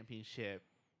championship,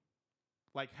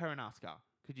 like her and Asuka.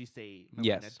 Could you see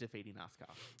Melina Yes. defeating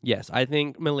Asuka? Yes, I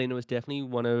think Melina was definitely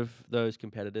one of those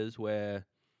competitors where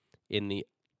in the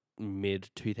mid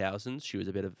 2000s she was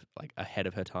a bit of ahead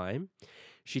of her time.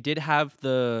 She did have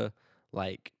the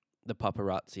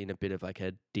paparazzi and a bit of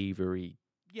a diva-y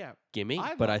Yeah, gimmick,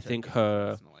 I but I loved her think gimmick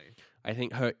her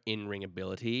personally. in-ring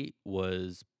ability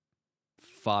was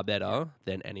far better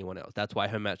than anyone else. That's why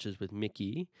her matches with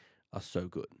Mickey are so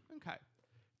good. Okay.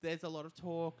 There's a lot of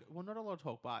talk. Well, not a lot of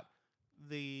talk, but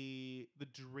the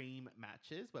dream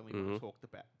matches when we want to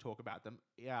talk about them,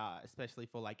 especially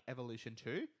for Evolution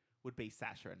 2, would be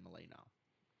Sasha and Melina.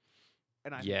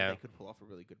 And I think they could pull off a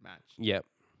really good match. Yep.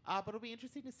 But it'll be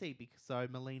interesting to see because so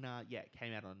Melina,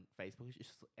 came out on Facebook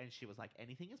and she was like,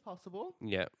 anything is possible.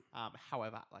 Yep.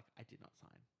 However, I did not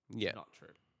sign. It's Yep. not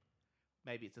true.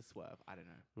 Maybe it's a swerve. I don't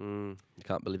know. You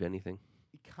can't believe anything.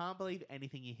 You can't believe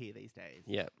anything you hear these days.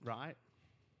 Yep. Right?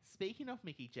 Speaking of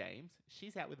Mickie James,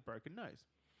 she's out with a broken nose.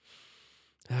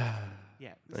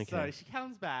 Yeah. So Okay. she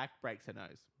comes back, breaks her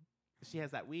nose. She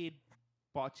has that weird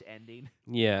botch ending,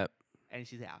 Yeah. and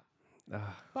she's out.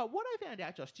 Ugh. But what I found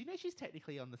out, Josh, do you know she's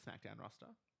technically on the SmackDown roster?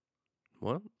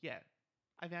 What? Yeah.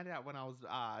 I found out when I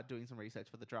was doing some research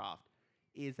for the draft,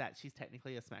 is that she's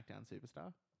technically a SmackDown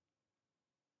superstar.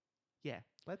 Yeah.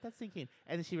 Let that sink in.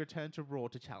 And then she returned to Raw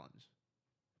to challenge,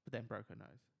 but then broke her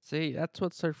nose. See, that's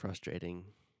what's so frustrating.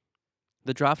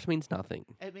 The draft means nothing.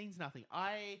 It means nothing.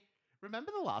 I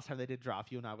remember the last time they did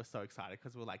draft, you and I were so excited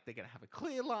because we were like, they're going to have a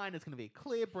clear line, it's going to be a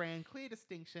clear brand, clear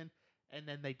distinction, and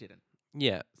then they didn't.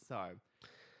 Yeah. So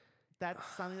that's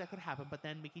something that could happen. But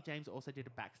then Mickie James also did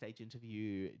a backstage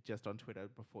interview just on Twitter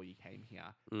before you came here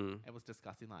Mm. and was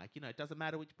discussing it doesn't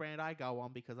matter which brand I go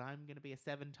on because I'm going to be a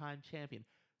 7-time champion.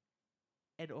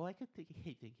 And all I could keep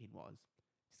thinking was,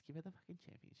 just give her the fucking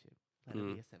championship. Let her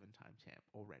be a 7-time champ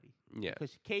already. Yeah.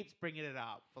 Because she keeps bringing it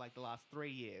up for the last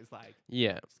 3 years.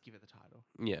 Yeah. Just give her the title.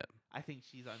 Yeah. I think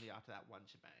she's only after that one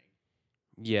shebang.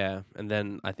 Yeah. And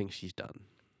then I think she's done.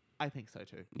 I think so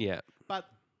too. Yeah. But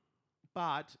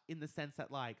in the sense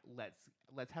that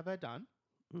let's have her done.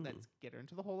 Let's get her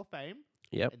into the Hall of Fame.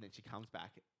 Yep. And then she comes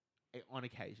back on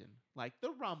occasion. Like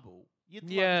the Rumble. You'd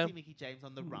Yeah. love to see Mickie James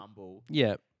on the Rumble.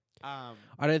 Yeah. I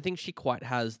don't think she quite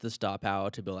has the star power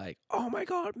to be like, oh my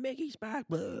God, Mickey's back.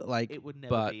 Blah. it would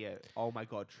never be a, oh my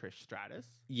God, Trish Stratus.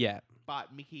 Yeah.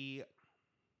 But Mickie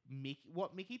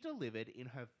what Mickey delivered in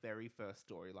her very first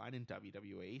storyline in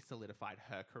WWE solidified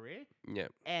her career Yeah.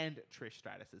 and Trish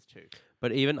Stratus's too.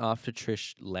 But even after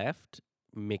Trish left,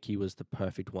 Mickey was the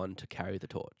perfect one to carry the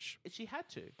torch. She had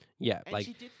to. Yeah, And like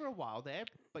she did for a while there,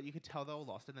 but you could tell they were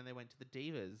lost, and then they went to the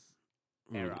Divas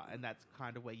Mm. era, and that's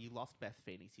kind of where you lost Beth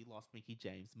Phoenix, you lost Mickey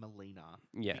James, Melina,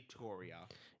 Yeah. Victoria.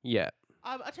 yeah.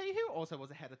 I'll tell you who also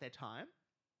was ahead of their time,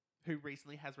 who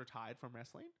recently has retired from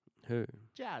wrestling. Who?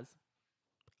 Jazz.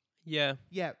 Yeah.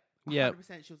 Yeah. Yeah.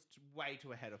 100% she was way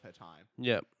too ahead of her time.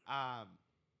 Yeah.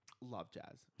 Love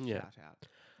Jazz. Yeah. Shout out.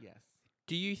 Yes.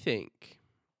 Do you think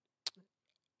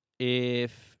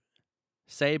if,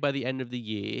 say, by the end of the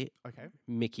year, Okay.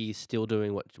 Mickey's still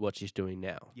doing what she's doing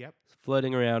now, Yep.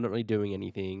 floating around, not really doing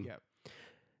anything, Yep.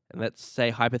 and let's say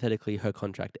hypothetically her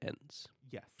contract ends,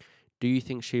 Yes. do you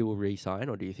think she will resign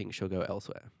or do you think she'll go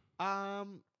elsewhere?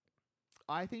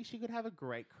 I think she could have a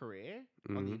great career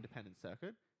on the Mhm. independent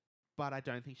circuit, but I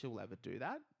don't think she'll ever do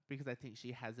that because I think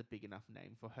she has a big enough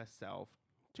name for herself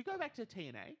to go back to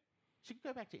TNA. She could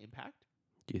go back to Impact.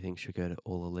 Do you think she'll go to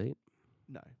All Elite?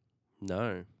 No.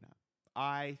 No.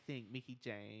 I think Mickey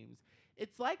James,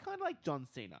 it's like kind of like John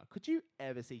Cena. Could you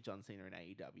ever see John Cena in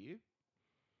AEW?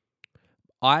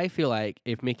 I feel like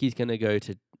if Mickey's going to go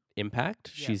to Impact,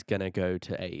 Yeah. she's going to go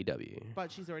to AEW.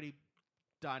 But she's already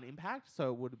done Impact,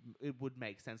 so it would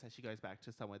make sense that she goes back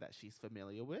to somewhere that she's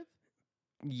familiar with.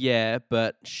 Yeah,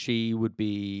 but she would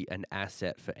be an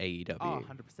asset for AEW. Oh,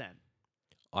 100%.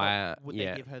 Would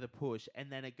yeah. they give her the push?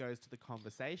 And then it goes to the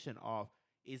conversation of,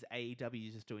 is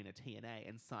AEW just doing a TNA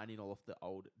and signing all of the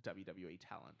old WWE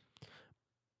talent?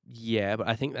 Yeah, but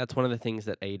I think that's one of the things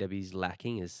that AEW's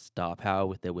lacking is star power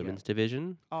with their women's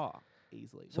division. Oh,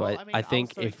 easily. So well, I I think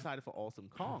was so if- excited for Awesome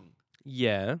Kong.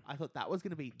 Yeah. I thought that was going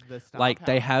to be the star Like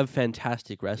they power. have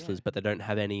fantastic wrestlers, Yeah. but they don't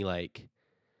have any like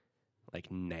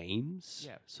names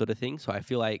Yeah. sort of thing. So I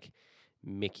feel like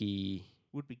Mickey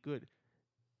Would be good.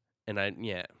 and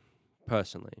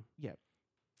personally.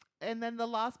 And then the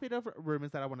last bit of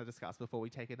rumors that I want to discuss before we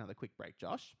take another quick break,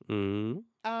 Josh. Mm.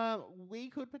 We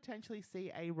could potentially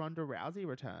see a Ronda Rousey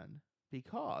return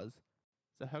because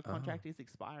her contract is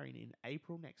expiring in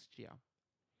April next year.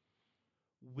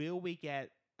 Will we get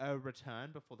a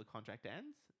return before the contract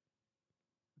ends?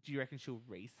 Do you reckon she'll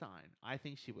re-sign? I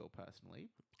think she will personally.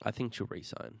 I think she'll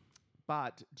resign.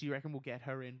 But do you reckon we'll get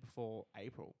her in before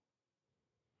April?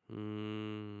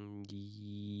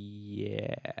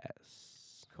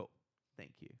 Yes. Cool.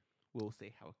 Thank you. We'll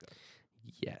see how it goes.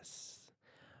 Yes.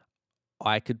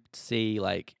 I could see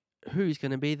like who's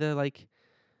going to be the like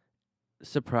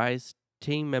surprise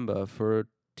team member for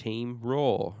Team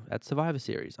Raw at Survivor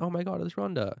Series. Oh my god, it's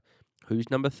Ronda. Who's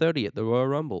number 30 at the Royal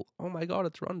Rumble? Oh my god,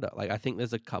 it's Ronda. Like I think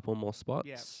there's a couple more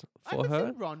spots I for could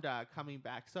her. see Ronda coming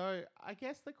back. So I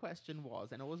guess the question was,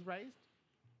 and it was raised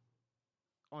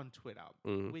on Twitter,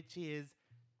 Mm. which is,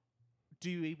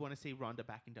 do we want to see Ronda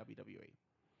back in WWE?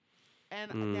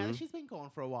 And now that she's been gone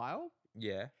for a while,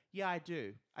 Yeah. yeah, I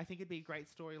do. I think it'd be a great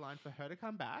storyline for her to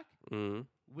come back, Mm.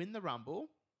 win the Rumble,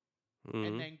 Mm.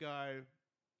 and then go,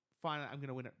 fine, I'm going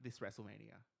to win at this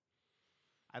WrestleMania.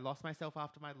 I lost myself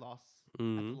after my loss at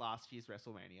Mm. last year's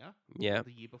WrestleMania, Yeah.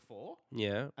 the year before.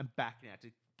 Yeah. I'm back now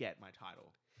to get my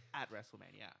title at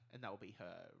WrestleMania, and that will be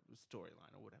her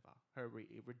storyline or whatever, her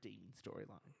redeeming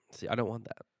storyline. See, I don't want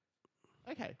that.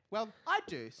 Okay, well, I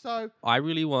do. So, I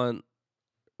really want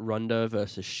Ronda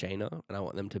versus Shayna, and I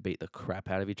want them to beat the crap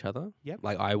out of each other. Yep.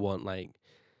 Like I want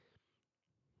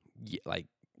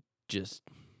just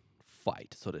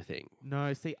fight sort of thing.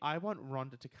 no, see, I want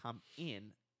Ronda to come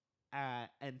in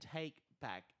and take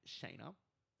back Shayna,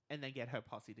 and then get her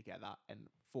posse together and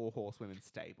 4 horsewomen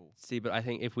stable. See, but I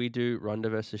think if we do Ronda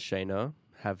versus Shayna,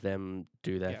 have them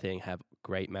do their Yep. thing, have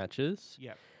great matches.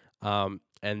 Yep.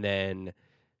 And then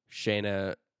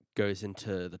Shayna goes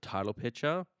into the title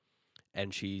picture,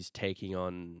 and she's taking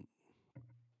on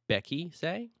Becky,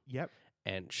 say, Yep.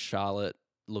 and Charlotte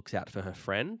looks out for her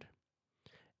friend,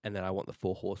 and then I want the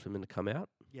 4 horsewomen to come out.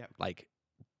 Yep. Like,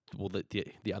 well,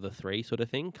 the other 3 sort of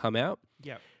thing come out,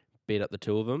 Yep. beat up the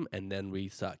 2 of them, and then we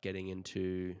start getting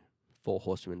into 4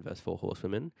 horsewomen versus 4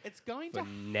 horsewomen It's going for to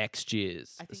next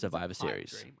year's I think Survivor it's a pipe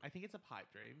Series. Dream. I think it's a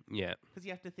pipe dream Yeah. because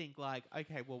you have to think like,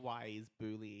 okay, well, why is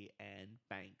Booley and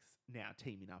Banks now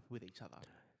teaming up with each other?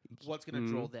 What's going to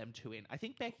draw them two in? I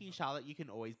think Becky and Charlotte you can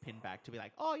always pin back to be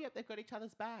like, oh, yep, they've got each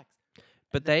other's backs. But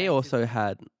And the they Banks also is-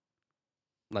 had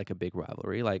like a big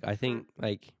rivalry. Like I think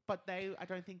like But I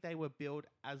don't think they were billed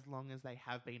as long as they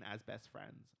have been as best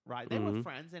friends, right? They were Mhm.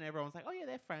 friends, and everyone's like, oh yeah,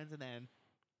 they're friends, and then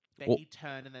Well- Becky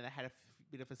turned, and then they had a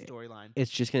bit of a storyline. it's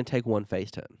just going to take one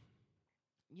face turn.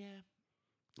 Yeah,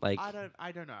 Like, I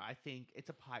don't know. I think it's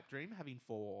a pipe dream having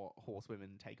 4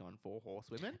 horsewomen take on 4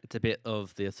 horsewomen. it's a bit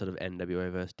of the sort of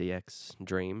NWO versus DX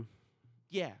dream.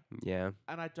 Yeah. Yeah.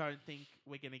 And I don't think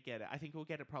we're going to get it. I think we'll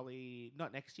get it probably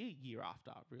not next year, year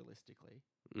after, realistically.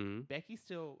 Mm. Becky's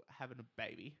still having a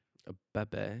baby. A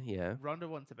baby. Yeah. Ronda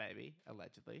wants a baby,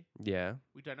 allegedly. Yeah.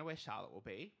 We don't know where Charlotte will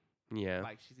be. Yeah.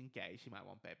 Like, she's engaged. She might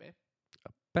want baby.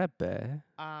 Baby.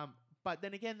 But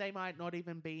then again, they might not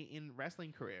even be in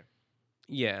wrestling career.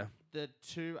 Yeah. The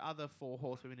 2 other 4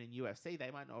 horsewomen in UFC,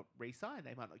 they might not re-sign.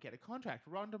 They might not get a contract.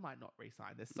 Ronda might not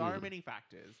re-sign. There's so many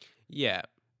factors Yeah.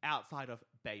 outside of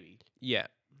baby Yeah.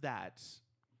 that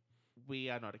we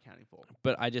are not accounting for.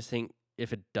 But I just think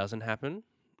if it doesn't happen,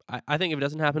 I think if it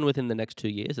doesn't happen within the next 2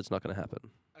 years, it's not going to happen.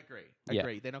 Agree. Yeah.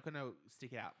 Agree. They're not going to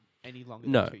stick it out any longer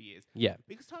No. than 2 years. Yeah.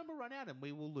 Because time will run out and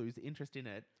we will lose interest in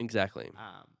it. Exactly.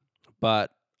 Um,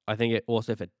 But I think it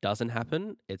also, if it doesn't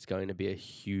happen, it's going to be a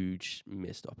huge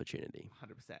missed opportunity.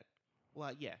 100%.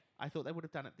 Well, yeah, I thought they would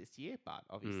have done it this year, but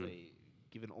obviously,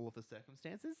 given all of the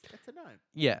circumstances, it's a no.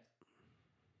 Yeah.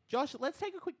 Josh, let's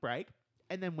take a quick break.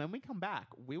 And then when we come back,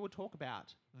 we will talk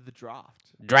about the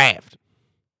draft. Draft.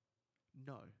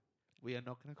 No, we are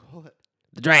not going to call it.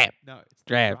 The draft. No, it's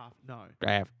Draft. the draft. No.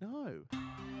 Draft. No.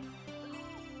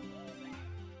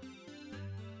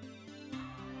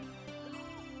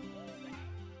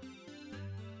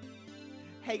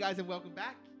 Hey guys, and welcome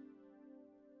back.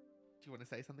 Do you want to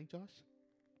say something, Josh?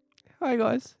 Hi,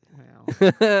 guys.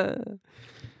 Wow,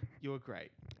 you were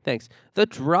great. Thanks. The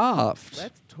draft.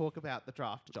 Let's talk about the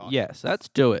draft, Josh. Yes, let's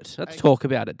do it. Let's Okay. talk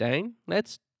about it, Dane.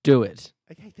 Let's do it.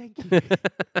 Okay, thank you.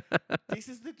 This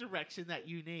is the direction that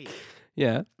you need.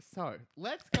 Yeah. So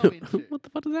let's go into. What the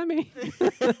fuck does that mean?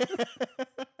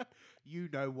 You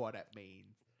know what it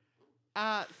means.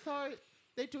 So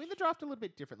they're doing the draft a little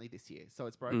bit differently this year. So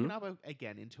it's broken up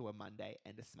again into a Monday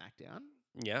and a SmackDown.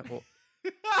 Yeah. Well,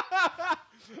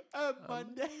 a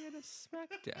Monday and a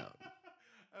SmackDown.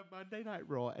 A Monday Night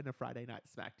Raw and a Friday Night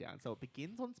SmackDown. So it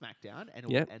begins on SmackDown and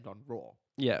it Yep. will end on Raw.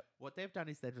 Yeah. What they've done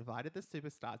is they've divided the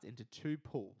superstars into 2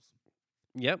 pools.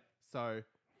 Yep. So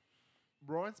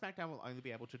Raw and SmackDown will only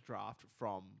be able to draft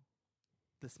from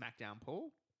the SmackDown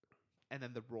pool and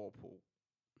then the Raw pool.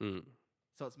 Mm.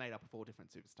 So it's made up of 4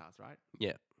 different superstars, right?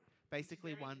 Yeah.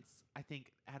 Basically, once, I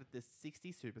think, out of the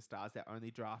 60 superstars, they're only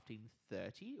drafting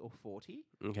 30 or 40.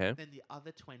 Okay. Then the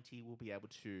other 20 will be able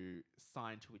to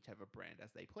sign to whichever brand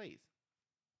as they please.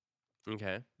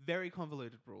 Okay. Very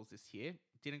convoluted rules this year.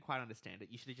 Didn't quite understand it.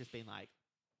 You should have just been like,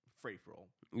 free for all.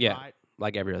 Yeah. Right?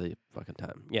 Like every other fucking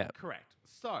time. Yeah. Correct.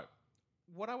 So,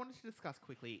 what I wanted to discuss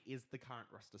quickly is the current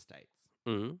roster states.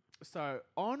 Mm. So,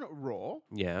 on Raw,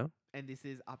 Yeah. and this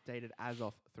is updated as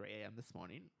of 3 a.m. this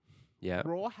morning, Yeah.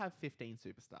 Raw have 15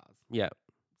 superstars. Yeah.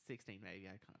 16 maybe,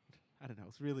 I don't know,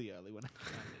 it's really early when I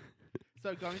counted.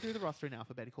 So going through the roster in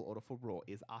alphabetical order for Raw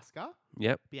is Asuka,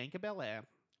 Yep. Bianca Belair,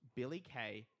 Billie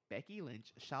Kay, Becky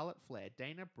Lynch, Charlotte Flair,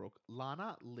 Dana Brooke,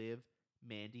 Lana, Liv,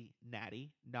 Mandy,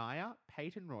 Natty, Nia,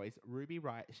 Peyton Royce, Ruby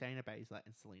Riott, Shayna Baszler,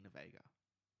 and Selena Vega.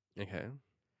 Okay.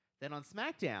 Then on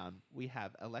SmackDown, we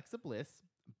have Alexa Bliss,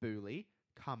 Booley,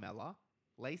 Carmella,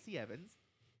 Lacey Evans,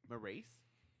 Maurice,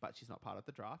 but she's not part of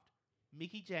the draft,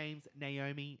 Mickie James,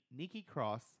 Naomi, Nikki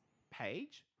Cross,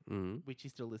 Paige, Mm. which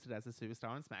is still listed as a superstar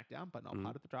on SmackDown, but not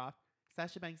part of the draft,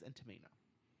 Sasha Banks, and Tamina.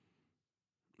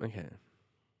 Okay.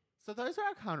 So those are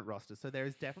our current rosters. So there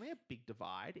is definitely a big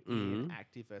divide in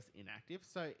active versus inactive.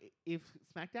 So if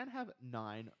SmackDown have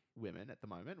 9 women at the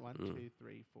moment, 1, 2,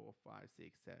 3, 4, 5,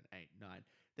 6, 7, 8, 9,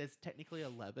 there's technically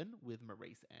 11 with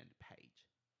Maurice and Paige.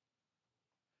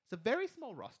 It's a very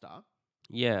small roster.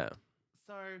 Yeah.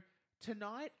 So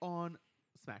tonight on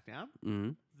SmackDown,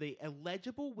 Mm. the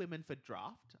eligible women for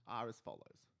draft are as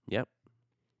follows. Yep.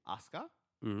 Asuka,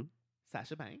 Mm.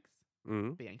 Sasha Banks,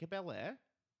 Mm. Bianca Belair,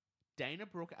 Dana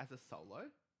Brooke as a solo,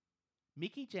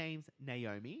 Mickie James,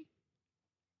 Naomi,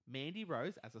 Mandy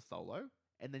Rose as a solo,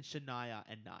 and then Shania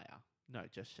and Nia. No,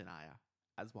 just Shania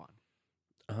as one.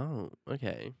 Oh,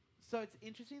 okay. So it's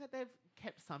interesting that they've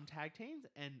kept some tag teams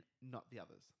and not the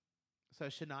others. So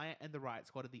Shania and the Riot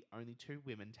Squad are the only 2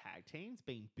 women tag teams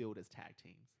being billed as tag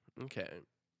teams. Okay.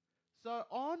 So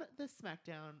on the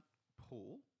SmackDown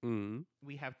pool, Mm.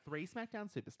 we have 3 SmackDown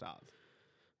superstars.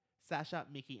 Sasha,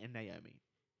 Mickie, and Naomi.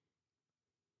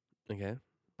 Okay.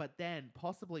 But then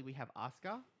possibly we have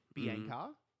Asuka,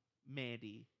 Bianca,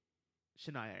 Mandy,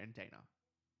 Shania, and Dana.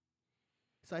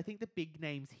 So I think the big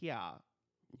names here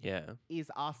Yeah.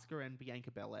 is Asuka and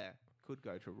Bianca Belair could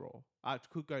go to Raw.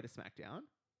 Could go to SmackDown.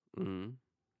 Mm.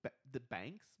 But the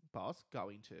Banks boss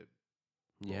going to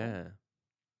Yeah.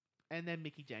 and then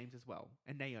Mickie James as well.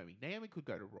 And Naomi. Naomi could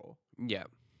go to Raw. Yeah.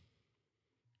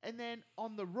 And then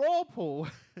on the Raw pool,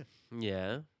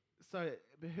 Yeah. so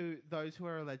those who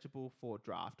are eligible for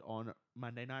draft on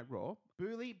Monday Night Raw: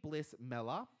 Booley, Bliss,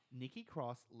 Mella, Nikki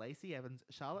Cross, Lacey Evans,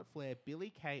 Charlotte Flair, Billie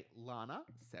Kay, Lana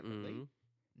separately, Mhm.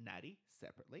 Natty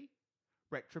separately.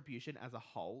 Retribution as a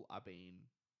whole are being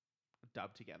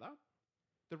dubbed together.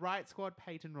 The Riot Squad: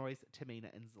 Peyton Royce,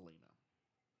 Tamina, and Zelina.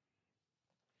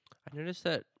 I noticed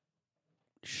that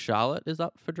Charlotte is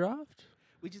up for draft.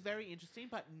 Which is very interesting,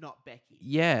 but not Becky.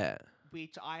 Yeah.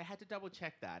 Which I had to double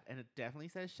check that, and it definitely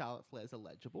says Charlotte Flair's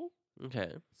eligible.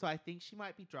 Okay. So I think she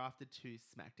might be drafted to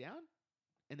SmackDown,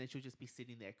 and then she'll just be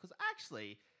sitting there. Because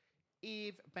actually,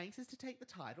 if Banks is to take the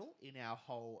title in our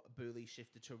whole Booley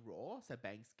shifted to Raw, so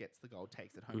Banks gets the gold,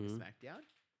 takes it home to SmackDown,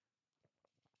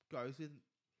 goes with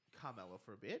Carmella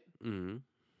for a bit, Mm.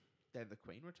 then the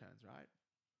Queen returns, right?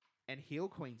 And heel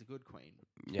Queen's a good queen.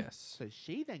 Yes. So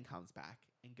she then comes back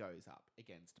and goes up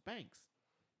against Banks.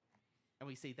 And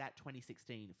we see that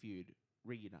 2016 feud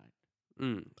reunite.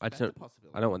 I That's a don't.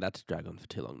 possibility. I don't want that to drag on for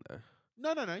too long though.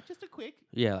 No. Just a quick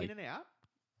Yeah, in like and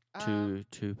out.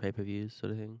 two pay-per-views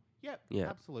sort of thing. Yep. Yeah.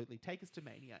 Absolutely. Take us to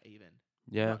Mania even.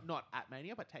 Yeah. Not at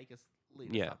Mania, but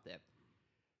lead Yeah. us up there.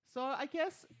 So I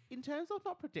guess in terms of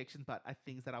not predictions, but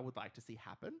things that I would like to see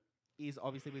happen is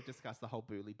obviously we've discussed the whole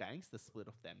Booley Banks, the split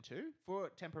of them two for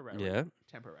temporarily. Yeah.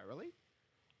 Temporarily.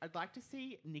 I'd like to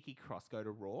see Nikki Cross go to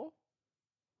Raw.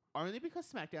 Only because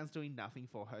SmackDown's doing nothing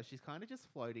for her. She's kind of just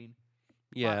floating.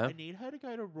 Yeah. But I need her to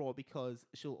go to Raw because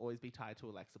she'll always be tied to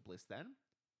Alexa Bliss then.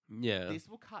 Yeah. This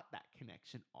will cut that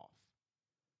connection off,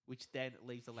 which then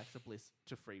leaves Alexa Bliss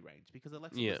to free range because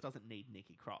Alexa Yeah. Bliss doesn't need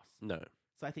Nikki Cross. No.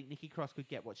 So I think Nikki Cross could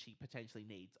get what she potentially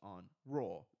needs on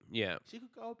Raw. Yeah. She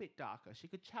could go a bit darker. She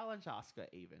could challenge Asuka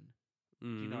even. Do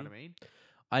you know what I mean?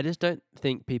 I just don't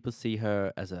think people see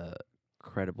her as a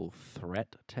credible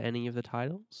threat to any of the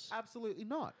titles. Absolutely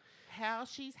not. How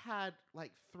she's had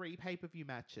like 3 pay-per-view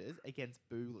matches against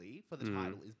Booley for the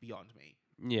title is beyond me.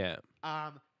 Yeah.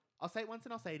 I'll say it once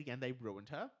and I'll say it again. They ruined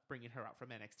her, bringing her up from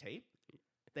NXT.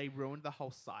 They ruined the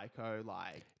whole Psycho,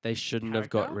 like... They shouldn't have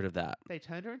got character. rid of that. They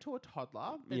turned her into a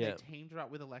toddler. Then Yeah. they teamed her up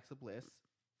with Alexa Bliss.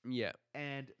 Yeah.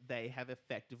 And they have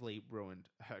effectively ruined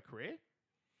her career.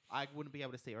 I wouldn't be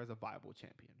able to see her as a viable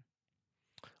champion.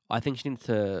 I think she needs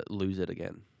to lose it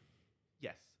again.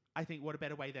 Yes. I think what a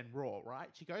better way than Raw, right?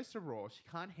 She goes to Raw. She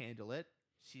can't handle it.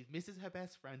 She misses her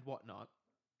best friend, whatnot.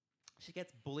 She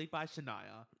gets bullied by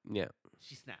Shania. Yeah.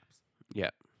 She snaps. Yeah.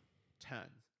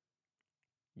 Turns.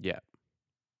 Yeah.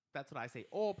 That's what I see.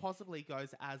 Or possibly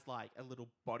goes as like a little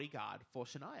bodyguard for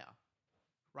Shania.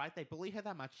 Right? They bully her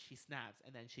that much, she snaps,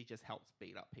 and then she just helps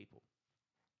beat up people.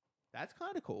 That's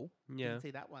kind of cool. Yeah. Didn't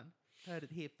see that one. Heard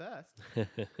it here first.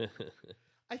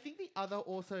 I think the other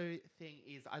also thing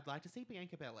is I'd like to see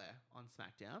Bianca Belair on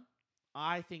SmackDown.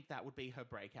 I think that would be her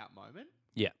breakout moment.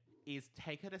 Yeah. Is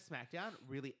take her to SmackDown,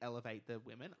 really elevate the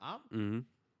women up, Mm.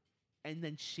 and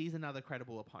then she's another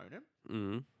credible opponent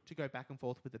Mm. to go back and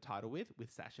forth with the title with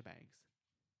Sasha Banks.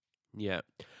 Yeah.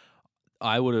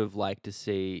 I would have liked to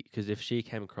see, because if she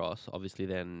came across, obviously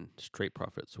then Street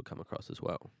Profits would come across as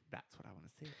well. That's what I want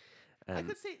to see. I And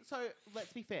could see. So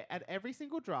let's be fair. At every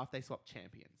single draft, they swap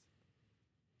champions.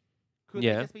 Could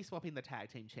Yeah. they just be swapping the tag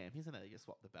team champions and then they just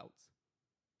swap the belts?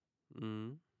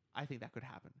 mm. I think that could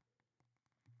happen.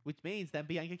 Which means then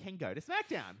Bianca can go to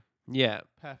SmackDown. Yeah.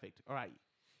 Perfect. All right.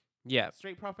 Yeah.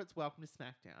 Street Profits, welcome to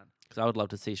SmackDown. Because I would love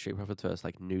to see Street Profits versus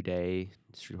like New Day,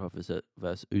 Street Profits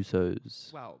versus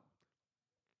Usos. Well,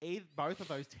 both of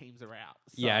those teams are out.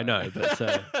 Yeah, I know, but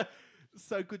so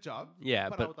so good job. yeah,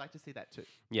 But I but would like to see that too.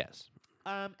 yes.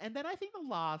 And then I think the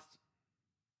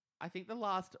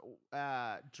last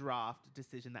draft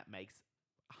decision that makes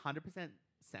 100%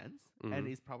 sense and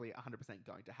Mhm. is probably 100%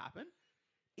 going to happen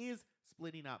is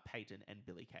splitting up Peyton and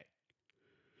Billie Kay.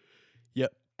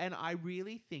 Yep. And I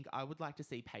really think I would like to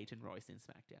see Peyton Royce in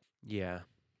SmackDown. Yeah.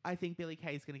 I think Billie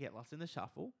Kay is going to get lost in the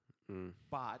shuffle, Mm.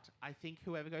 but I think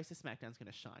whoever goes to SmackDown is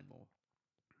going to shine more.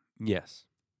 Yes.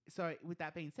 So with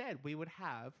that being said, we would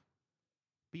have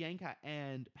Bianca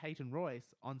and Peyton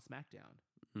Royce on SmackDown.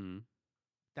 Mm.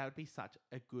 That would be such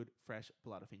a good, fresh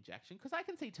blood of injection. Because I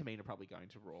can see Tamina probably going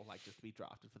to Raw, like just to be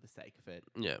drafted for the sake of it.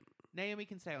 Yeah. Naomi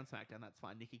can stay on SmackDown, that's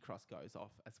fine. Nikki Cross goes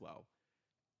off as well.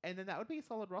 And then that would be a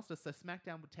solid roster. So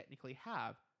SmackDown would technically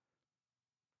have,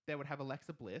 they would have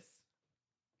Alexa Bliss,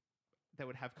 they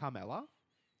would have Carmella,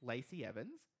 Lacey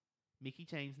Evans, Mickie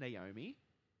James, Naomi,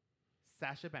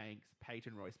 Sasha Banks,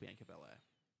 Peyton Royce, Bianca Belair.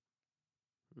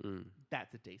 Mm.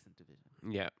 That's a decent division.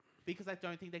 Yeah. Because I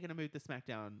don't think they're going to move the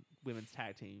SmackDown women's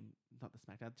tag team, not the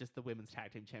SmackDown, just the women's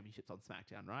tag team championships on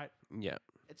SmackDown, right? Yeah.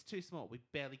 It's too small. We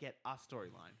barely get our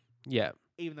storyline. Yeah.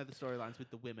 even though the storylines with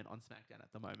the women on SmackDown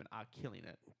at the moment are killing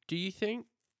it. Do you think?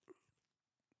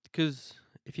 Because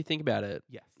if you think about it,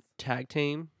 Yes. tag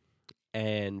team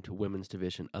and women's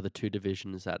division are the two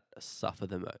divisions that suffer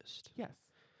the most. Yes.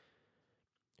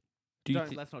 Do you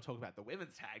Let's not talk about the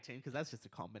women's tag team because that's just a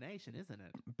combination, isn't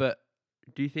it? But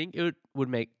do you think it would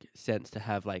make sense to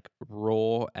have like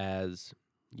Raw as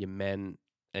your men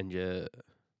and your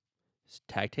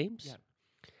tag teams?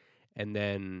 Yeah. And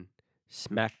then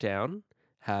SmackDown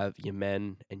have your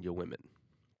men and your women.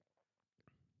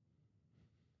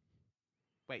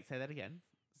 Wait, say that again.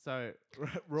 So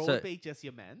Raw So- would be just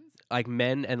your men's. Like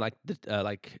men and like the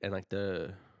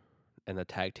the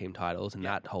tag team titles and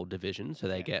Yeah. that whole division, so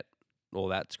they Yeah. get all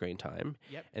that screen time.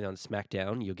 Yep. And on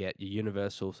SmackDown, you'll get your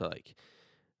Universal, so like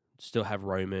still have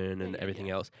Roman and yeah, everything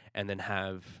yeah. else, and then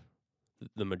have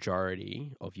the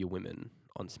majority of your women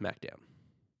on SmackDown,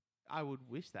 I would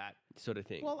wish that. sort of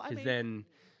thing. Well, I 'Cause mean- then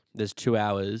there's 2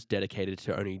 hours dedicated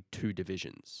to only 2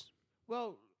 divisions.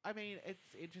 Well, I mean,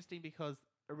 it's interesting because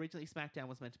originally SmackDown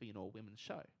was meant to be an all-women's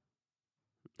show.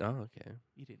 Oh, okay.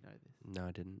 You didn't know this. No,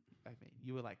 I didn't. I mean,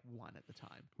 you were like 1 at the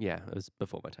time. Yeah, it was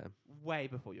before my time. Way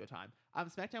before your time.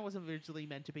 SmackDown was originally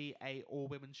meant to be a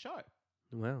all-women's show,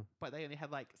 Wow. but they only had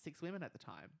like 6 women at the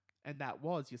time. And that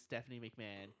was your Stephanie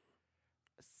McMahon,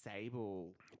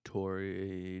 Sable. Not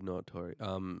Tori.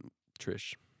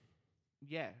 Trish.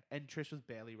 Yeah, and Trish was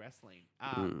barely wrestling.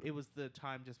 Mm. It was the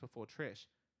time just before Trish.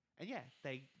 And yeah,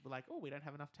 they were like, oh, we don't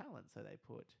have enough talent, so they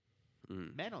put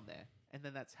Mm. men on there. And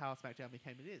then that's how SmackDown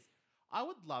became it is. I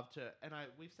would love to, and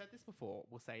we've said this before,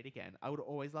 we'll say it again. I would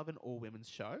always love an all-women's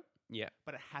show, Yeah.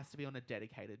 but it has to be on a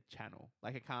dedicated channel.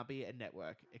 Like, it can't be a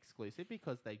network exclusive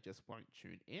because they just won't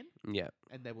tune in Yeah.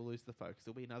 and they will lose the focus.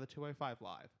 It'll be another 205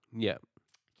 Live. Yeah.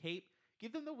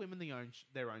 Give them the women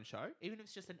their own show, even if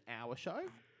it's just an hour show.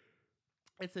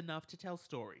 It's enough to tell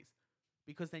stories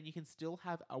because then you can still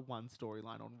have a one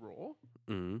storyline on Raw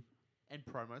Mm. and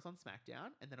promos on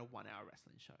SmackDown and then a 1 hour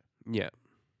wrestling show. Yeah.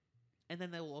 And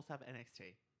then they will also have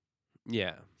NXT.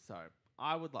 Yeah. So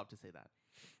I would love to see that.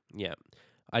 Yeah.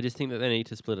 I just think that they need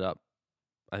to split it up.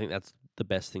 I think that's the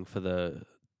best thing for the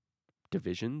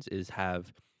divisions is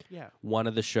have Yeah. one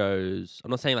of the shows. I'm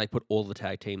not saying like put all the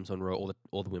tag teams on Raw,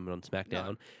 all the women on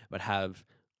SmackDown, but have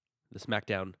the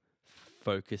SmackDown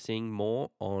focusing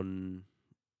more on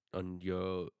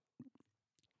your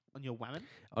On your women.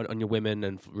 on your women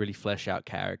and really flesh out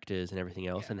characters and everything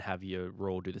else, Yeah. and have your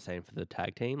Raw do the same for the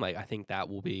tag team. Like I think that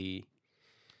will be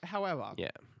However,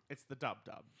 Yeah. it's the dub.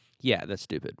 yeah, that's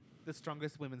stupid. The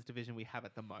strongest women's division we have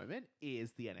at the moment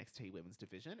is the NXT women's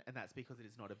division, and that's because it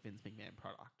is not a Vince McMahon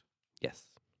product. Yes,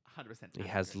 100%. it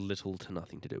has accurate. little to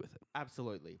nothing to do with it.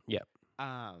 Absolutely. Yep.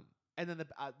 And then the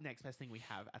next best thing we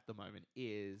have at the moment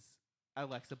is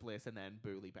Alexa Bliss and then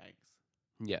Booley Banks,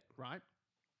 Yeah. right?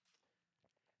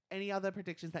 Any other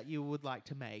predictions that you would like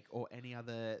to make, or any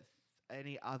other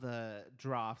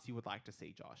drafts you would like to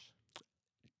see, Josh?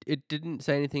 It didn't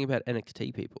say anything about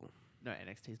NXT people. No,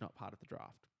 NXT is not part of the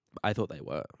draft. I thought they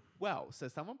were. Well, so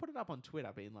someone put it up on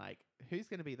Twitter being like, who's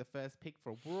going to be the first pick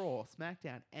for Raw,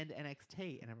 SmackDown, and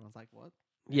NXT? And everyone's like, what?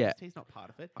 Yeah. NXT's not part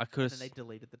of it. I could And have. then they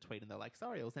deleted the tweet and they're like,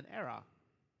 sorry, it was an error.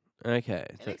 Okay.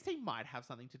 So, NXT might have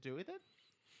something to do with it,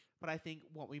 but I think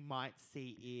what we might see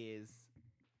is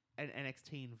an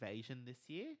NXT invasion this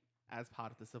year as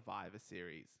part of the Survivor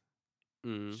Series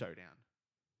showdown.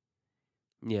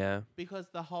 Yeah. Because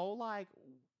the whole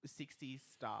 60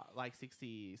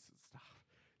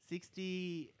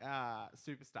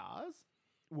 superstars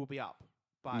will be up,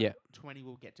 but Yeah. 20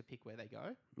 will get to pick where they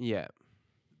go. Yeah.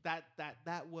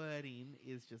 That wording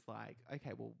is just like,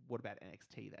 okay, well, what about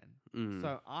NXT then? Mm.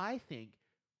 So I think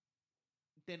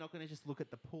they're not going to just look at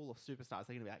the pool of superstars.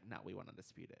 They're going to be like, no, we want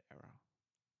Undisputed Era.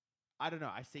 I don't know.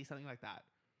 I see something like that.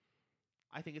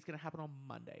 I think it's going to happen on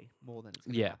Monday more than it's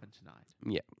going to Yeah. happen tonight.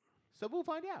 Yeah. So we'll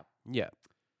find out. Yeah.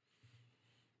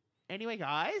 Anyway,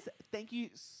 guys, thank you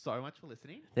so much for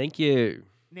listening. Thank you.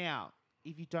 Now,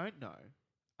 if you don't know,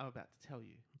 I'm about to tell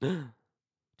you.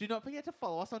 Do not forget to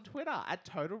follow us on Twitter at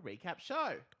Total Recap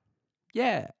Show.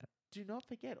 Yeah. Do not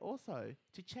forget also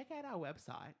to check out our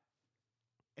website.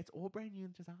 It's all brand new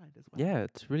and designed as well. Yeah,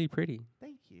 it's really pretty.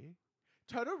 Thank you.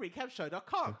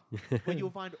 TotalRecapShow.com, where you'll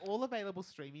find all available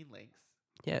streaming links.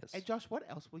 Yes. And Josh, what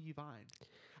else will you find?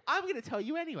 I'm going to tell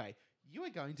you anyway. You are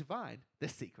going to find the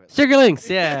secret link. Secret links,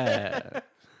 yeah.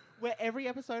 Where every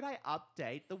episode I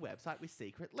update the website with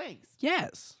secret links.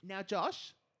 Yes. Now,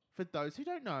 Josh, for those who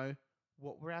don't know,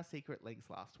 what were our secret links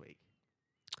last week?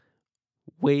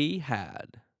 We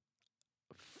had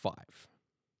 5.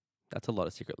 That's a lot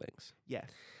of secret links. Yes.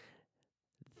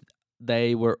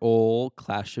 they were all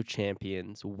Clash of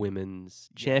Champions women's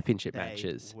Yes, championship they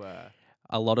matches. were.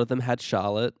 A lot of them had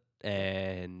Charlotte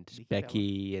and Nikki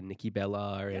Becky and Nikki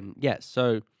Bella. Yep. And yeah,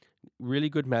 so really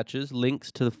good matches.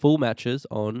 Links to the full matches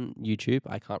on YouTube.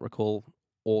 I can't recall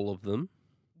all of them.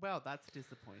 Well, that's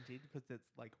disappointing because it's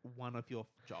like one of your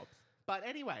jobs. But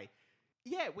anyway,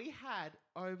 yeah, we had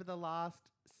over the last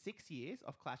 6 years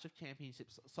of Clash of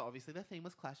Championships. So obviously the theme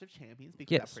was Clash of Champions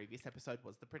because Yes. our previous episode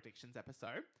was the predictions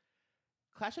episode.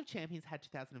 Clash of Champions had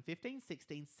 2015,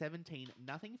 16, 17,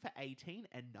 nothing for 18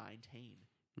 and 19.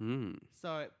 Mm.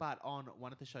 So, but on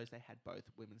one of the shows, they had both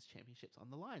women's championships on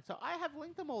the line. So I have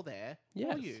linked them all there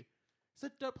Yes. for you. So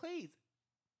please.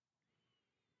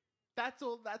 That's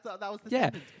all. That was the Yeah.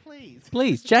 sentence. Please.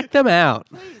 Please check them out.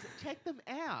 Please check them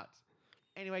out.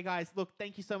 Anyway, guys, look,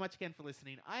 thank you so much again for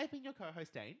listening. I have been your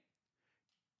co-host, Dane,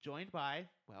 joined by,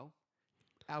 well,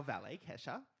 our valet,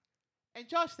 Kesha. And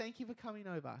Josh, thank you for coming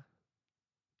over.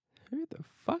 Who the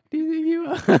fuck do you think you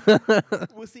are?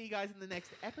 We'll see you guys in the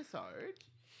next episode.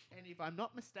 And if I'm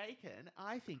not mistaken,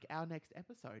 I think our next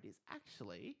episode is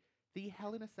actually the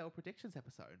Hell in a Cell predictions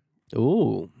episode.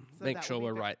 Ooh. So Make that sure will be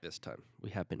we're ve- right this time.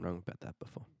 We have been wrong about that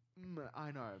before.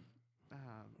 I know. You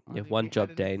have only one we had job,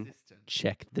 an Dane. assistant.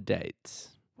 Check the dates.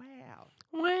 Wow.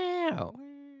 Wow.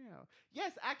 Wow.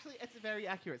 Yes, actually, it's very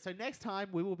accurate. So next time,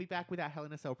 we will be back with our Hell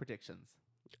in a Cell predictions.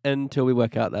 Until we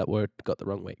work out that word got the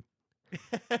wrong week.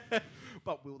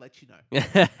 But we'll let you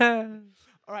know.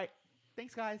 All right.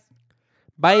 Thanks, guys.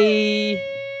 Bye.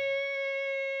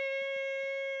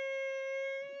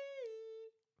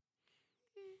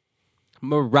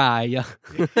 Mariah.